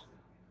push it in.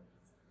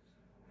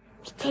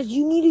 Because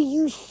you need to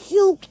use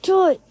Silk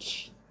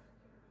Touch.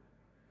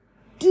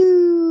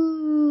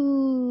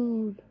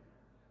 Dude.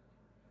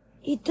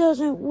 It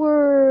doesn't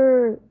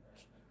work.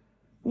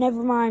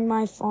 Never mind,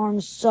 my farm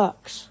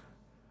sucks.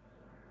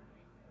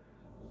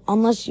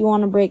 Unless you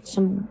want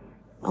to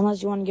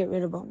unless you want to get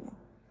rid of bone meal.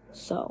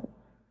 So.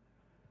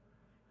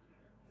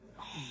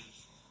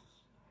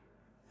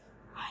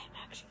 I am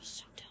actually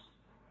so dumb.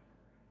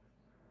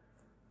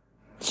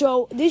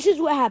 So, this is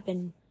what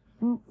happened.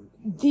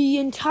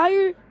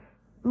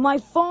 My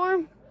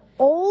farm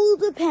all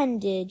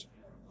depended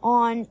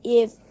on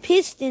if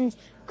pistons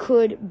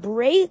could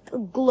break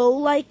glow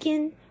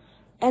lichen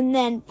and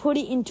then put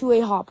it into a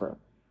hopper.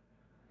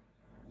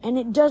 And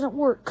it doesn't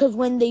work, because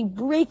when they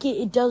break it,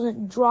 it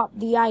doesn't drop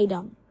the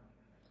item.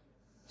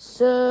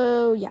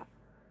 So, yeah.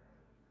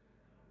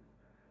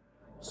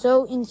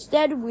 So,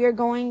 instead, we're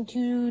going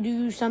to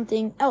do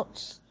something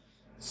else.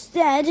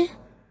 Instead,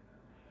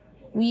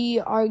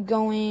 we are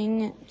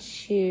going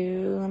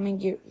to, let me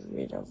get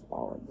rid of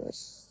all of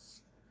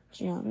this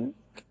junk.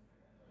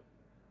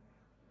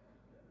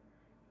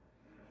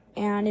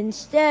 And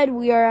instead,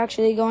 we are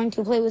actually going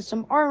to play with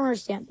some armor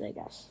stamps, I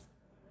guess.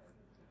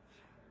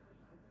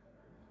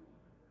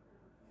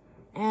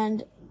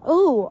 And,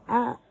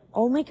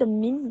 I'll make a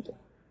min game.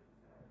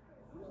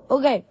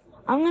 Okay,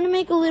 I'm gonna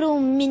make a little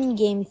min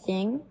game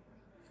thing.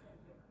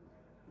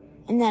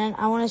 And then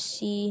I want to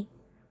see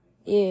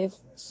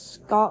if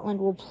Scotland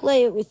will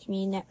play it with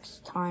me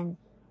next time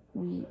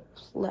we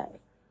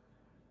play.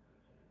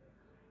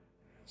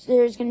 So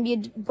there's gonna be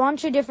a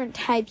bunch of different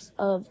types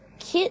of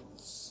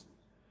kits.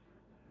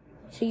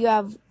 So you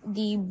have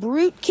the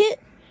Brute kit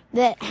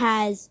that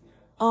has,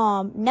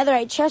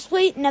 netherite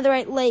chestplate,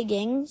 netherite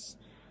leggings,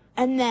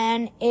 and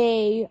then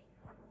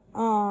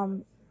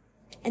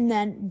and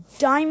then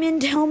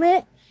diamond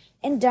helmet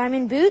and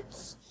diamond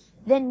boots.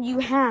 Then you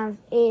have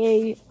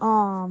a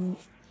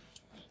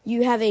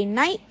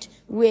knight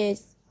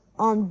with,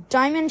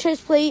 diamond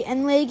chestplate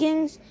and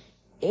leggings,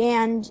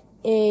 and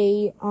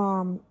a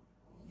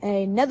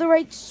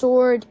netherite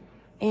sword,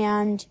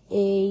 and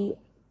a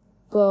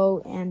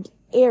bow and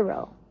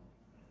arrow.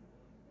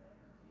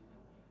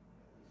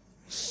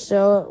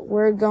 So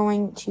we're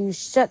going to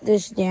set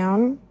this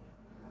down.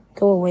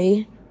 Go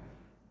away.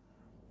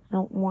 I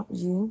don't want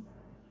you.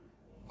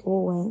 Go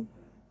away.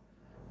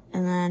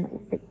 And then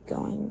we're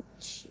going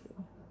to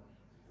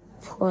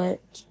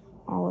put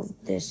all of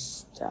this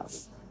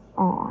stuff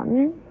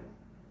on.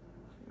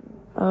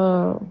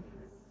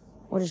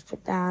 We'll just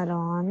put that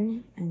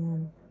on, and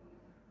then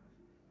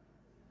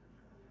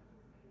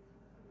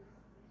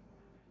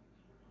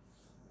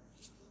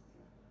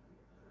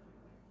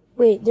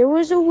wait, there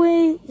was a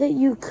way that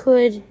you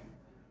could...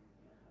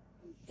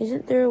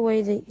 Isn't there a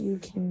way that you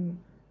can...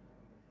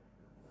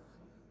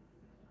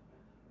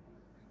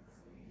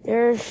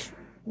 There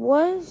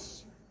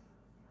was...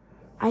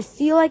 I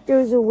feel like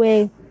there's a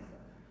way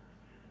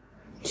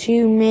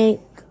to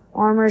make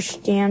armor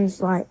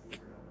stands, like,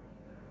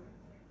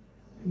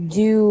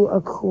 do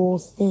a cool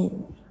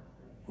thing.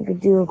 I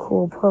could do a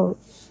cool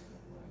pose.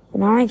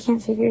 But now I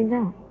can't figure it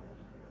out.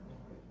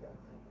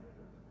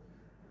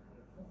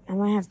 I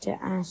might have to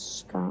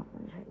ask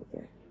Scotland how to do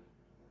it.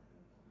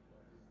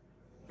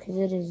 Because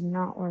it is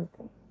not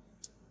working.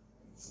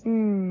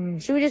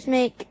 Should we just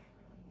make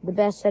the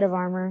best set of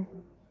armor?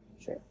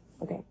 Sure.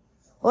 Okay.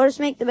 We'll just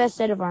make the best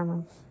set of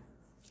armor.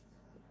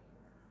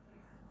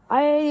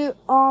 I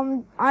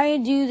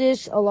do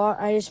this a lot.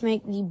 I just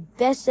make the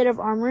best set of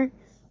armor.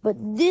 But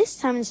this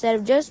time, instead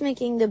of just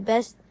making the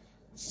best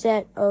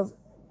set of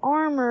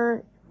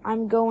armor,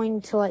 I'm going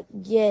to, like,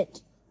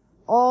 get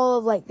all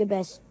of, like, the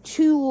best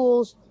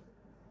tools,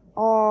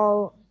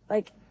 all,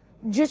 like,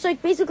 just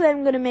like, basically,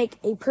 I'm gonna make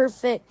a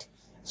perfect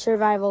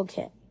survival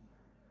kit.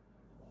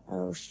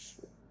 Oh,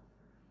 shoot.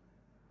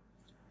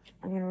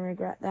 I'm gonna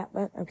regret that,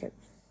 but okay.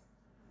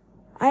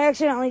 I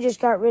accidentally just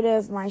got rid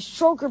of my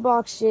shulker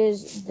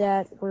boxes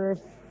that were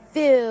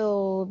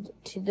filled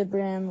to the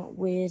brim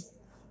with,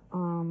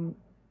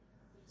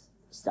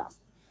 stuff.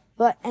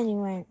 But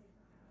anyway,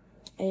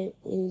 it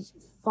is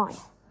fine.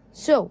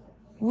 So,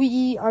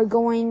 we are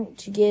going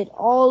to get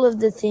all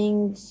of the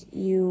things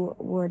you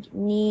would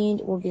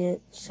need. We'll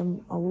get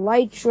some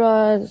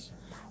elytras.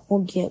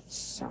 We'll get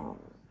some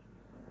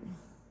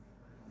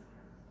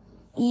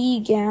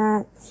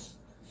EGATs.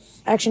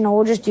 Actually, no,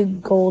 we'll just do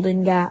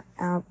golden gat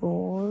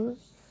apples.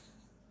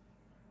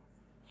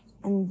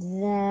 And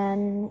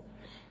then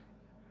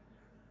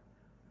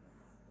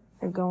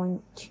we're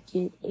going to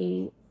get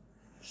a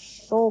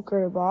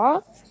shulker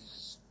box.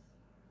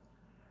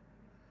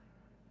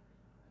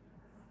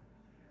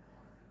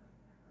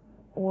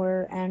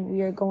 And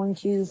we are going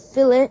to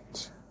fill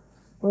it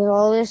with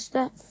all this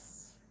stuff.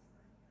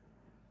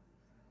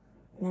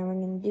 And then we're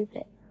going to dupe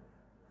it.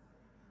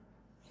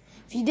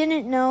 If you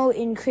didn't know,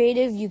 in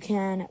creative, you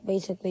can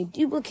basically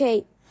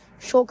duplicate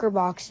shulker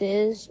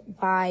boxes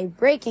by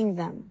breaking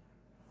them.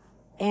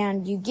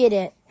 And you get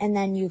it, and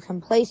then you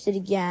can place it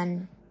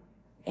again.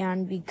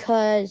 And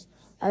because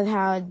of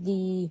how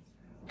the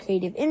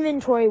creative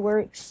inventory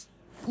works,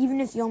 even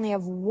if you only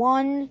have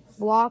one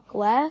block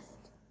left,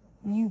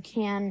 you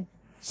can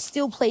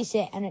still place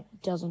it and it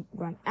doesn't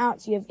run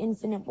out. So you have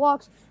infinite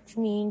blocks, which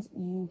means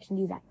you can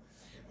do that.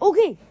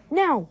 Okay,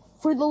 now,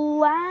 for the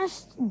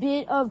last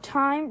bit of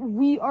time,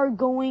 we are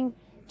going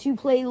to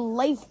play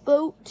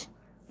Lifeboat.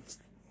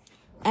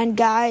 And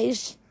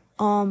guys,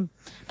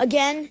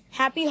 again,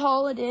 happy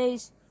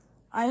holidays.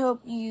 I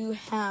hope you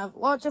have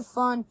lots of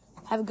fun,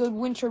 have a good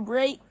winter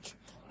break.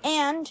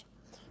 And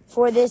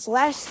for this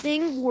last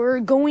thing, we're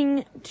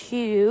going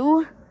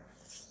to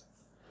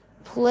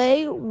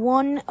play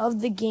one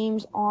of the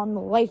games on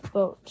the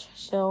Lifeboat.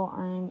 So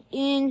I'm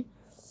in,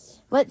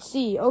 let's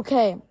see,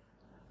 okay.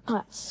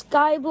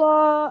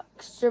 Skyblock,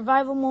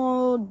 Survival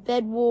Mode,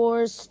 Bed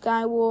Wars,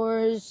 Sky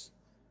Wars,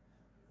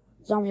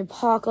 Zombie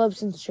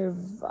Apocalypse, and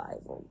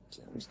Survival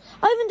Games.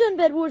 I haven't done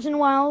Bed Wars in a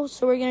while,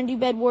 so we're gonna do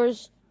Bed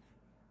Wars.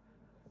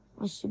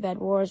 Let's do Bed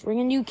Wars. We're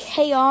gonna do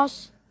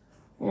Chaos.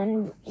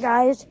 And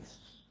guys,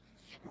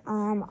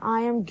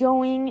 I am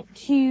going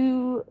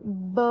to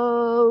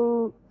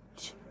vote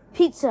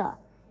Pizza,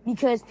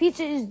 because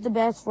Pizza is the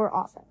best for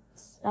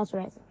offense. That's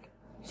what I think.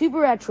 Super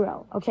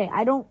Retro. Okay,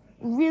 I don't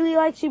really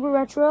like Super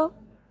Retro,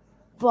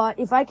 but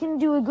if I can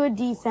do a good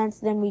defense,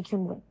 then we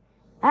can win.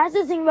 That's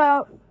the thing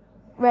about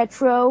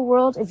Retro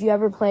World, if you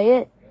ever play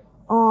it,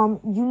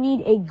 you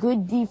need a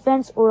good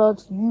defense or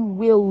else you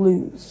will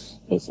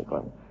lose,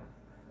 basically.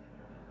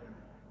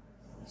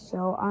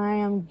 So I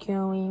am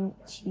going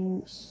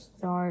to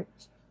start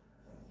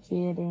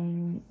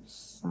getting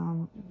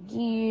some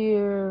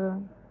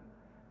gear.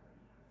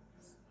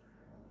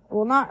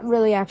 Well, not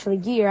really actually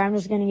gear, I'm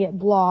just gonna get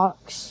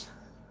blocks.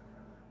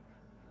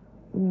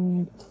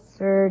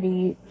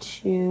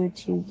 32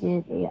 to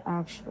get a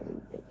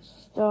actually big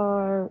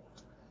start.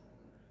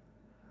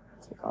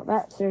 Take all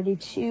that,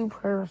 32,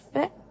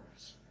 perfect.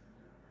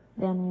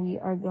 Then we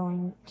are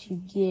going to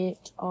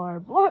get our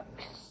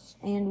blocks,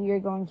 and we are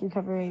going to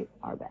cover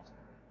our bed.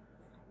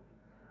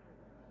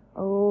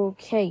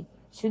 Okay,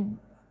 so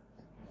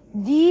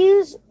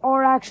these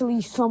are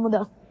actually some of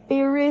the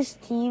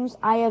fairest teams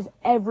I have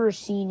ever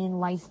seen in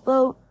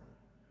Lifeboat.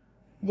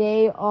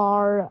 They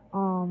are,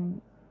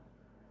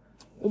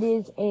 it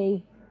is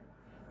a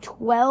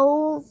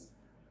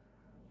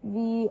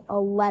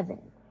 12v11,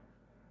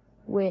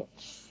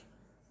 which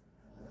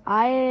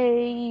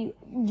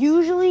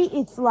usually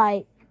it's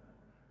like,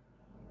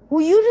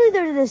 well, usually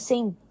they're the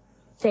same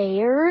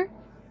fair,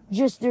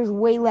 just there's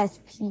way less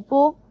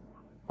people.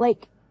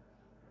 Like,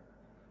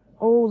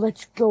 oh,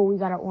 let's go, we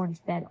got our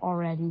orange bed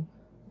already.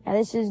 Now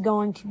this is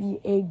going to be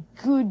a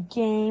good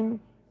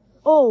game.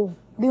 Oh,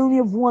 they only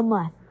have one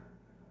left.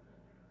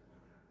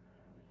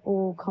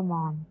 Oh, come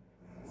on.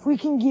 If we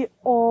can get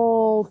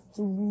all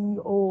three,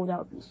 oh, that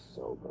would be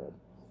so good.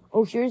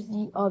 Oh, here's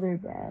the other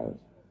bed.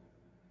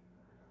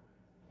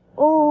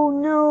 Oh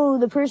no,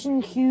 the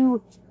person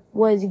who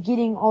was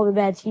getting all the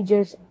beds, he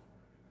just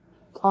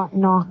got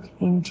knocked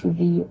into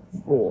the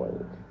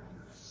void.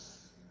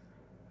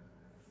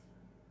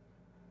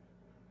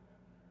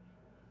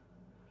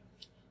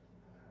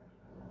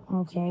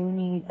 Okay, we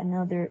need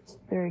another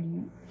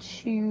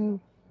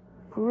 32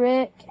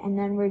 brick, and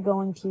then we're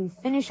going to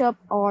finish up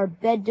our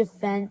bed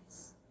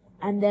defense,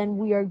 and then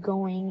we are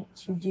going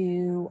to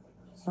do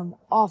some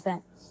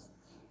offense.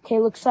 Okay,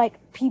 looks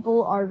like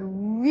people are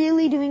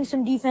really doing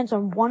some defense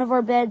on one of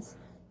our beds,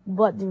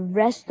 but the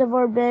rest of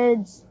our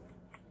beds,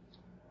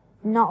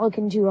 not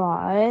looking too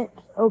hot.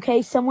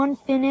 Okay, someone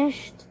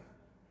finished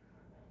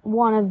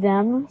one of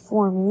them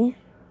for me,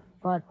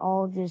 but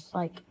I'll just,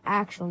 like,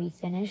 actually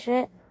finish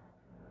it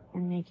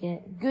and make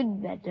it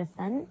good bed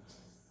defense.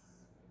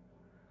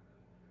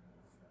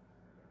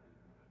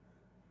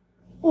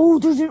 Oh,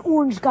 there's an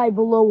orange guy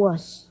below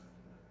us.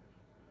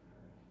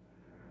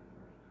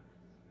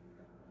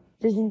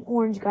 There's an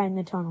orange guy in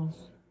the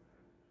tunnels.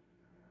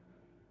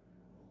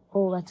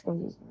 Oh, let's go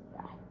use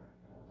that.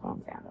 Oh,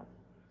 I found him.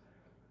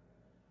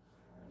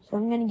 So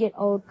I'm gonna get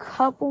a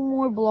couple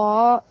more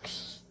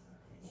blocks.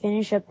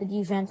 Finish up the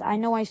defense. I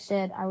know I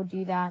said I would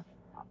do that,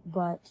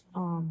 but,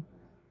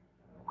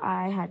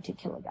 I had to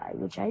kill a guy,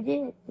 which I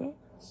did. Yeah,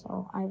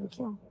 so I have a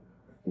kill.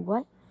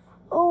 What?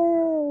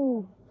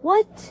 Oh,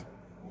 what?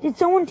 Did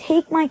someone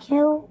take my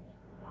kill?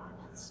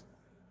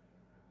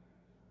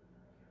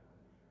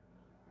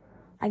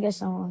 I guess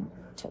someone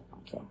took my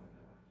kill.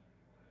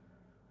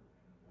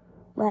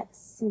 Let's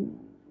see.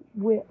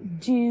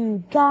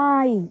 Dude,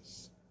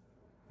 guys.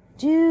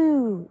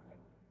 Dude.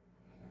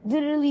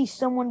 Literally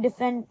someone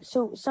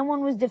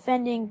was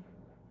defending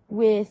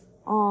with,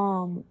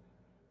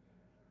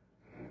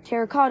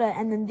 terracotta,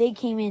 and then they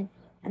came in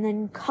and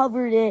then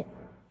covered it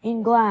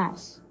in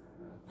glass.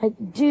 Like,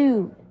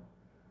 dude.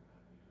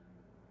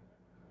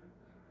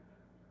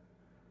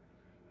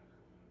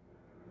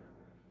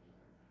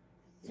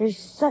 There's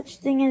such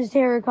thing as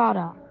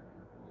terracotta.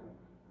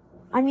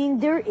 I mean,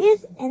 there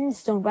is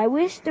endstone, but I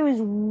wish there was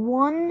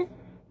one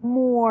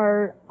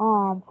more,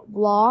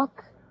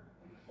 block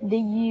that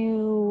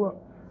you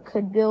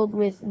could build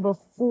with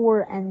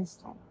before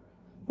endstone.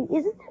 Wait,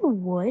 isn't there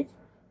wood?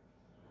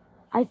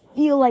 I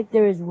feel like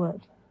there is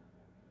wood.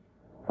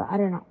 But I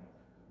don't know.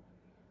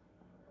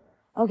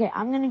 Okay,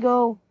 I'm gonna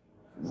go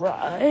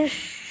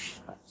rush.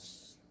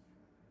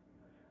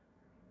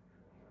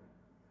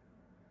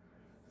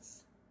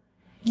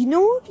 You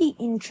know what would be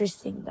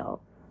interesting though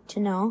to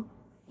know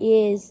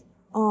is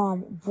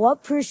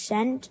what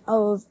percent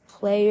of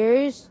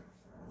players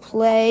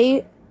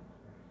play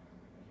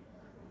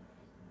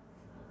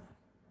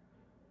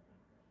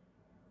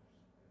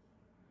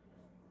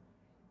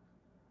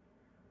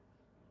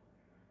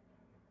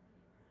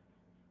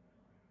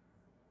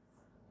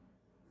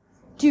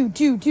Dude.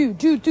 This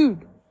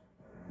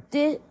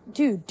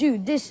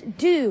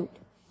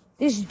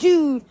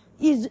dude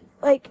is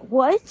like,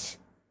 what?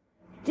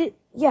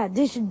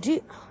 This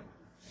dude.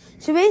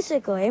 So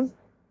basically,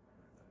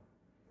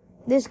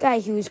 this guy,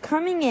 he was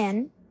coming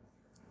in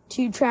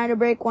to try to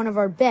break one of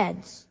our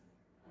beds.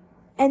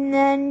 And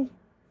then,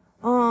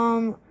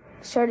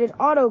 started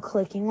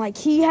auto-clicking. Like,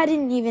 he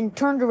hadn't even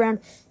turned around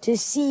to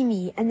see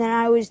me. And then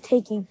I was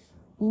taking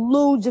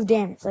loads of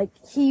damage. Like,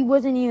 he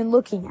wasn't even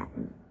looking at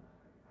me.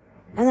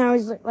 And then I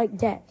was, like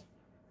dead.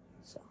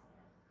 So.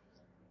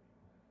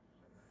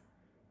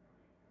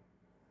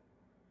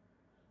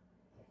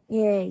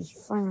 Yay, he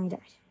finally died.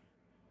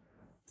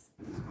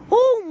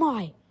 Oh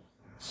my!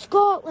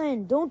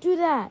 Scotland, don't do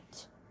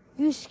that.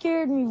 You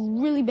scared me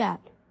really bad.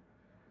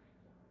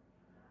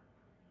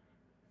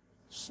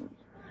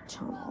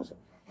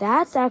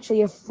 That's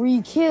actually a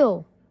free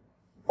kill.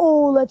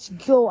 Oh, let's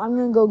go. I'm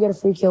gonna go get a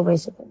free kill,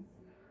 basically.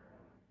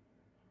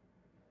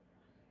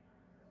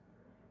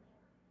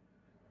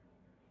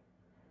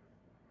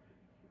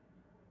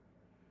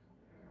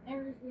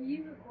 Were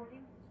you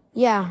recording?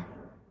 Yeah.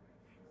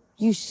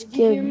 You scared. Did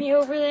you hear me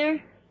over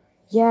there?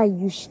 Yeah,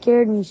 you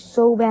scared me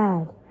so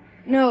bad.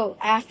 No,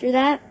 after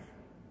that?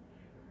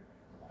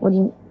 What do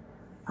you,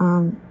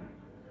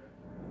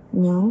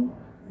 no?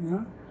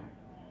 No?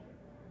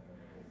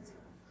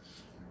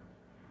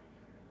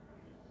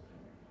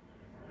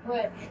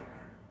 What?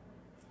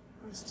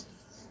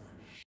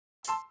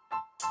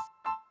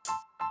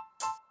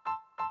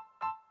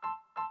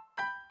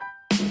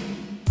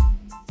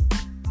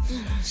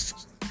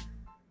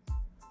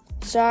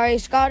 Sorry,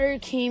 Scotter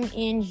came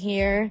in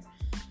here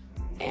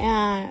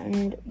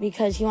and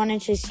because he wanted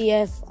to see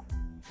if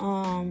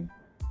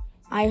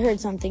I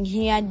heard something.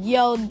 He had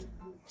yelled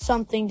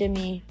something to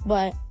me,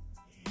 but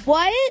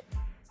what?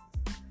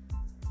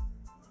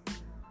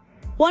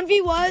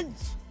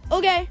 1v1s?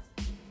 Okay.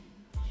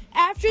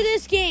 After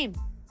this game.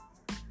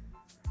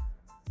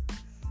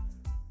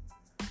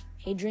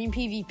 Hey, Dream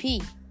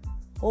PvP.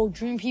 Oh,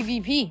 Dream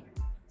PvP.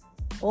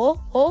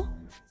 Oh,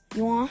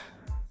 you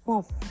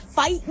want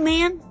fight,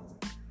 man?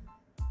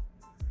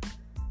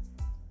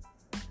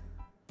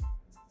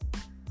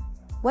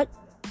 What?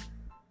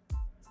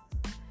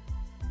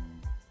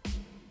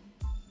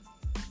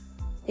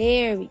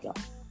 There we go.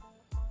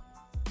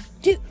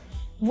 Dude,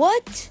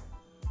 what?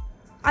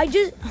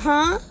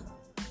 Huh?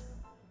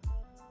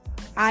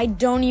 I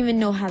don't even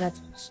know how that's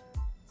supposed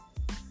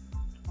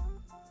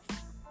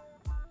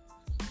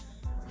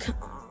to.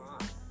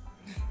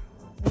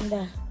 Come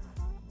on.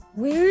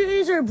 Where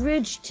is our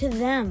bridge to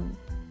them?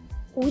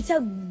 Oh, it's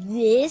out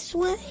this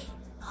way?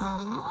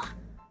 Huh?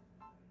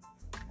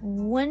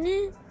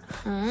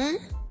 Huh?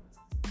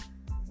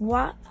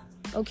 What?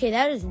 Okay,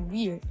 that is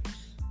weird.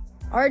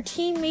 Our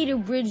team made a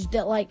bridge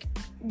that, like,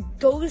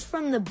 goes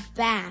from the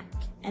back,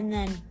 and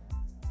then...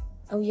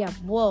 Oh, yeah,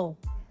 whoa.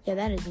 Yeah,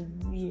 that is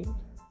weird.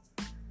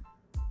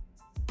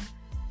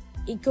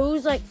 It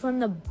goes, like, from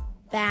the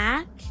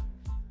back,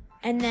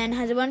 and then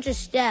has a bunch of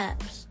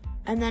steps,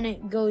 and then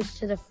it goes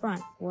to the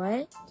front.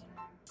 What?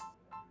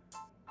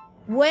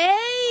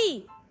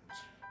 Wait!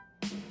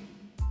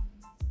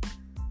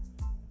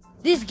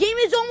 This game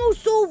is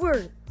almost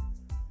over.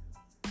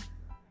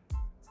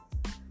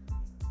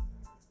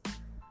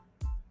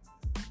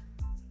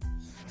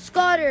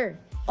 Scotter,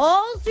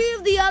 all 3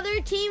 of the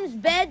other teams'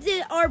 beds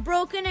are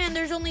broken and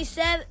there's only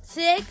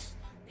 6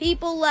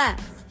 people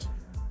left.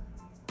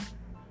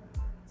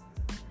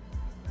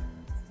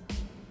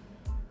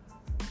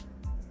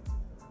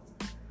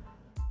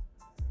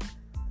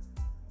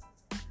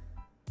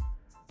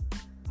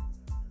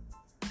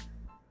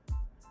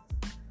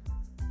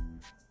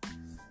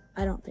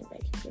 I don't think I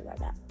can survive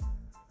that.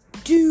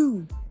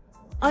 Dude,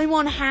 I'm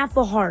on half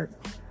a heart.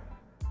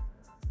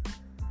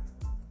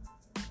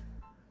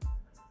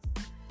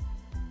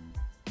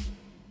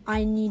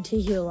 I need to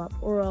heal up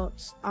or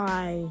else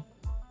I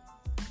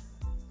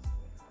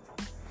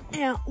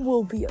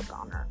will be a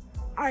goner.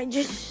 I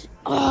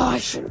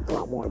should have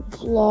brought more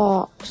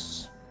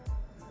blocks.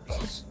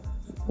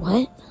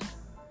 What?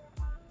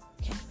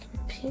 Okay, I can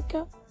pick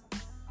up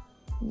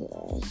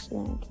this,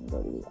 then I can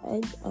go to the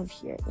edge of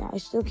here. Yeah, I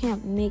still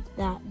can't make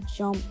that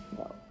jump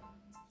though.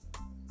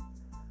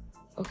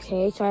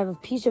 Okay, so I have a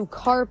piece of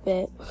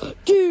carpet.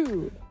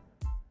 Dude!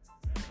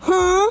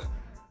 Huh?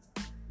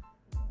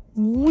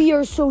 We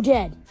are so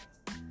dead.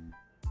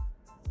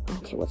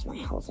 Okay, what's my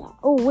health at?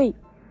 Oh, wait.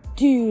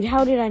 Dude,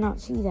 how did I not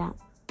see that?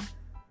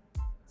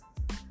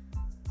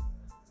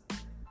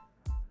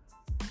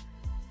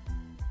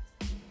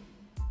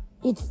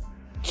 It's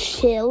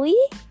Chili?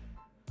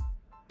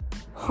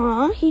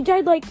 Huh? He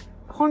died like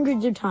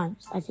hundreds of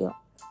times, I feel.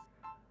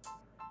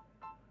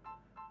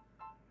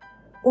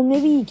 Or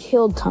maybe he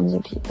killed tons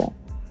of people.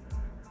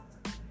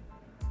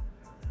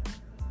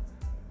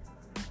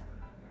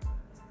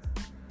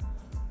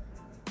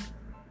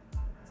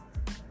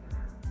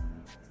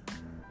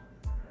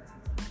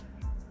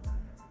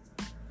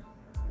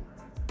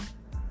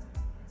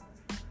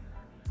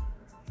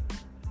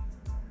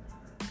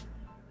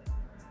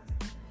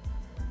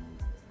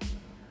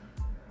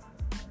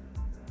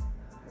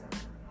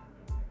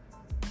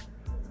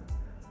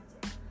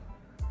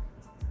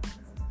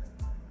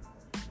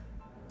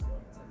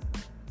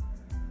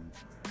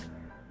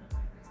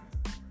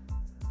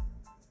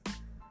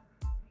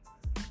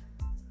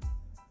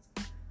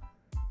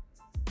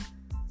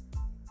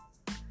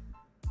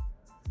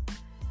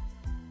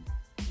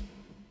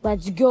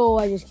 Let's go.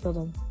 I just killed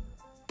him.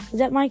 Is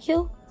that my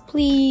kill?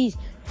 Please.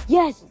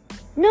 Yes.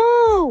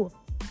 No.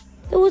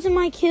 That wasn't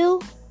my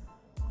kill.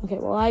 Okay,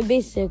 well, I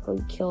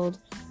basically killed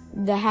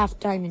the half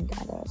diamond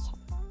guy that I was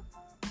talking.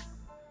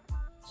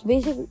 So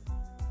basically...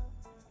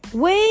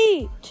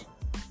 Wait.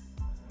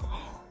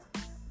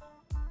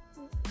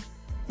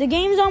 The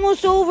game's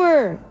almost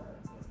over.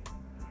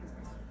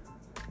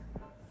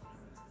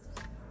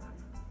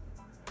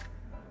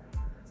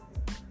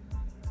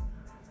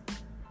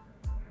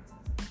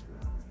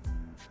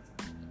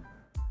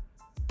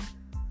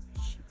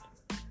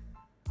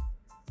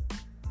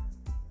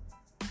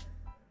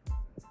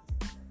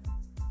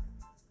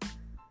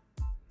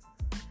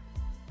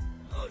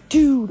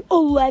 Dude,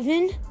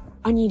 11?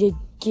 I need to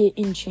get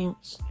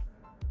enchants.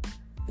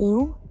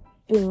 Boom,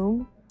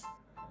 boom.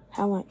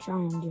 How much I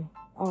am do?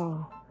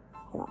 Oh,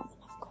 hold on,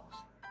 enough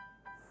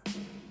goals.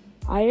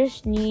 I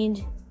just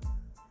need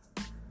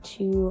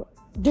to...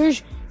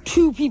 There's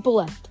 2 people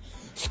left.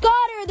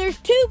 Scotter, there's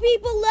 2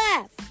 people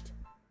left!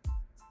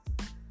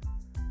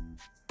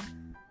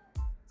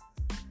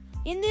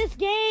 In this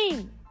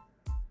game.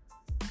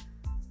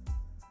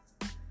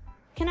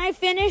 Can I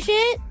finish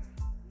it?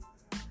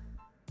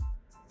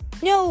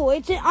 No,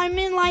 I'm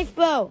in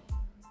lifeboat.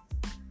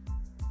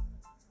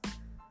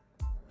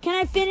 Can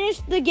I finish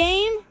the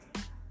game?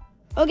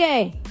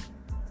 Okay.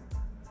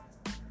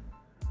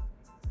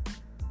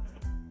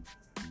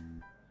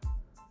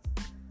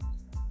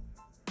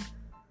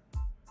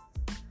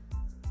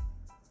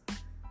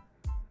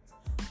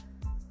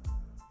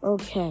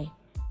 Okay.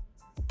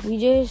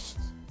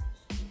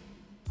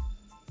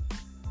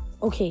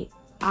 Okay.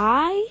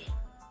 I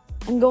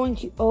am going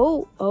to...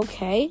 Oh,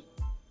 okay.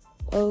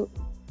 Oh...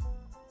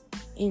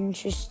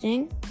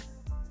 Interesting.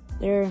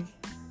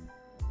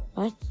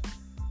 What?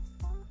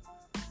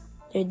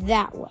 They're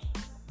that way.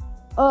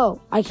 Oh,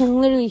 I can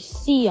literally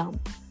see them.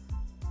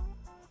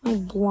 Am I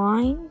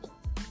blind?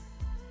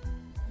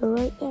 They're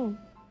right there.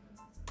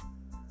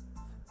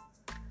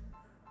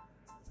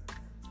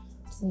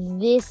 It's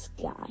this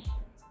guy.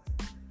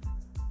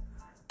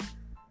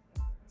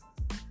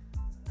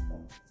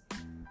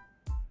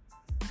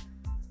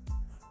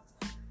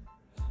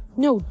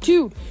 No,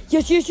 dude.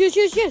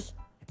 Yes.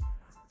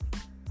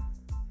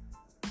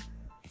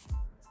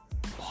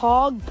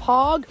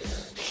 Pog.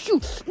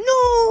 Shoot.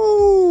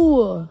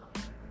 No!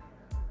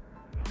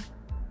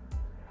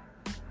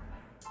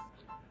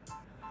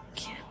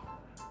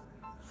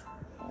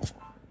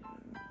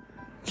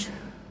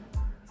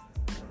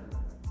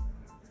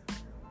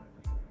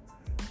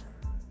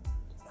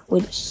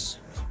 Wait a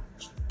second.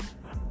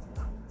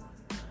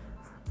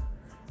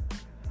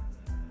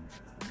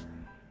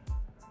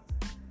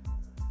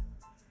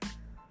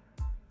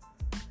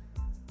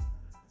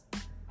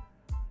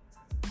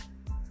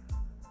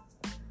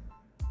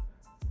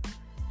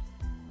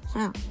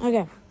 Wow.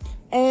 Okay.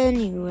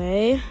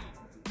 Anyway,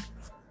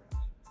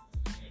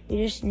 you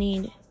just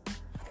need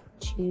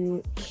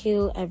to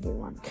kill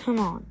everyone. Come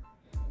on.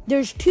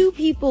 There's 2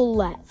 people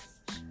left.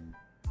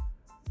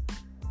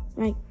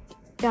 Like,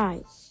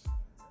 guys,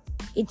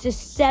 it's a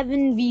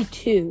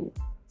 7v2.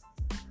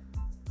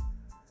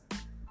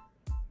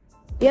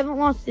 We haven't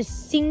lost a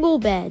single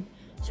bed,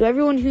 so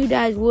everyone who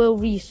dies will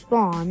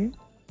respawn.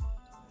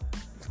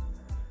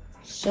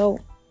 So,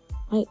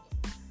 like,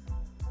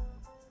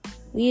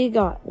 we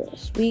got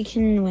this. We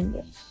can win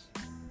this.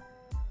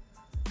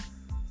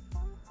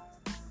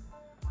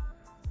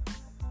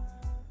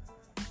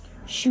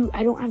 Shoot,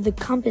 I don't have the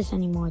compass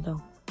anymore,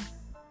 though.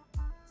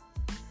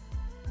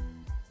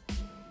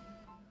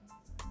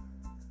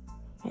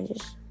 I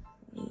just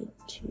need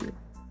to...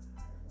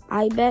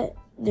 I bet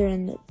they're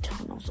in the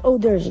tunnels. Oh,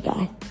 there's a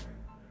guy.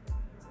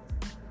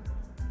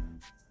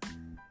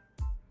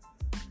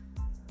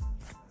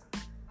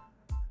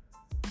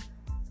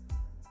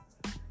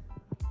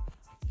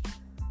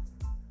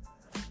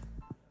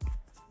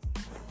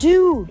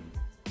 Dude!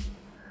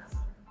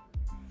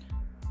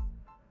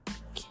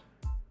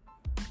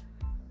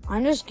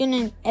 I'm just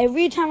gonna,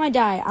 every time I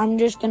die, I'm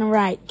just gonna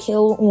write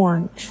kill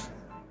orange.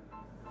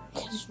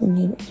 Because we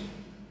need it.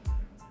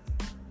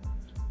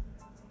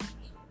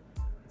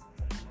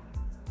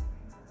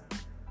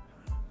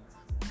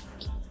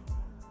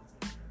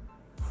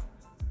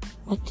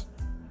 What?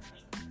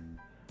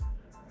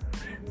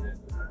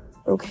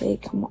 Okay,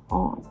 come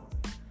on.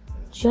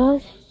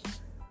 Just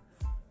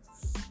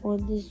for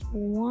this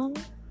once.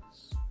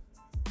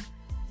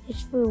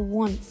 Just for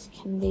once,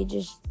 can they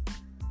just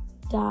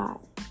die?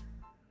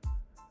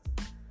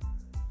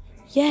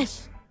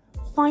 Yes!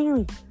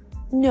 Finally!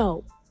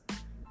 No!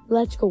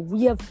 Let's go.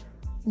 We have...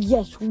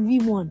 Yes, we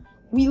won.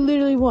 We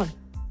literally won.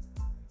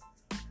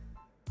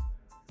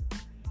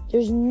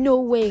 There's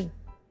no way.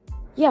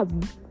 Yeah.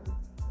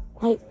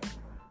 Like...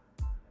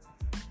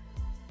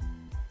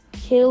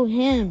 Kill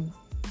him.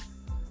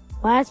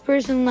 Last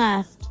person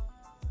left.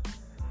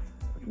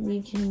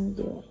 We can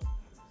do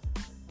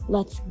it.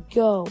 Let's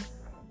go.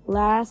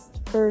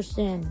 Last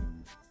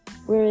person.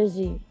 Where is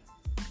he?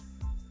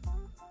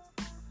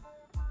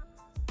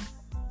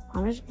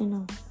 I'm just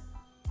gonna...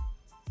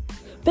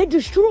 Bed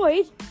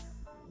destroyed?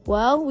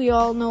 Well, we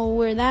all know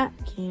where that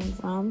came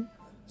from.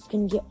 It's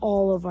gonna get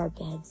all of our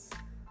beds.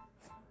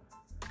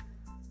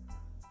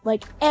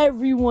 Like,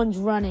 everyone's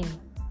running.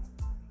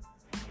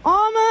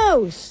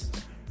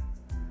 Almost!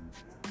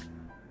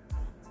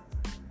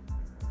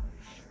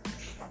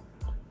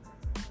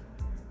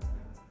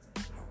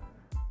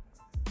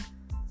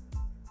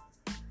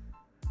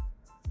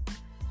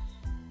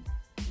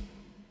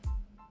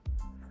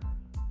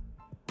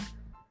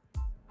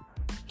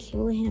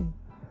 Kill him.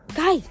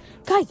 Guys!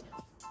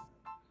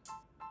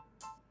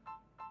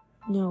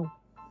 No.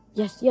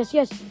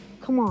 Yes.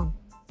 Come on.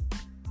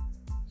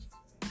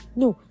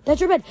 No, that's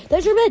your bed.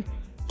 That's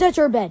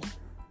your bed.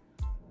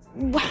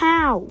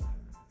 How?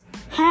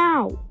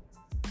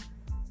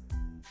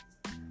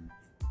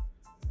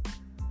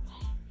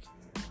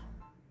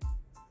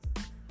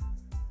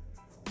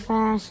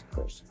 Last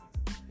person.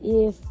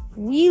 If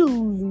we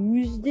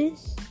lose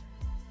this,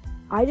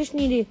 I just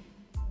need to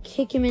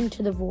kick him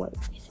into the void.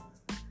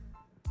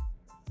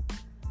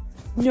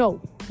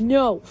 No.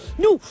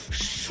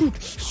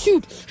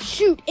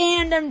 Shoot,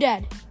 and I'm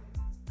dead.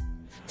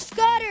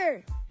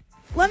 Scudder,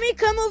 let me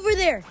come over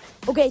there.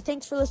 Okay,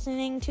 thanks for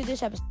listening to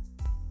this episode.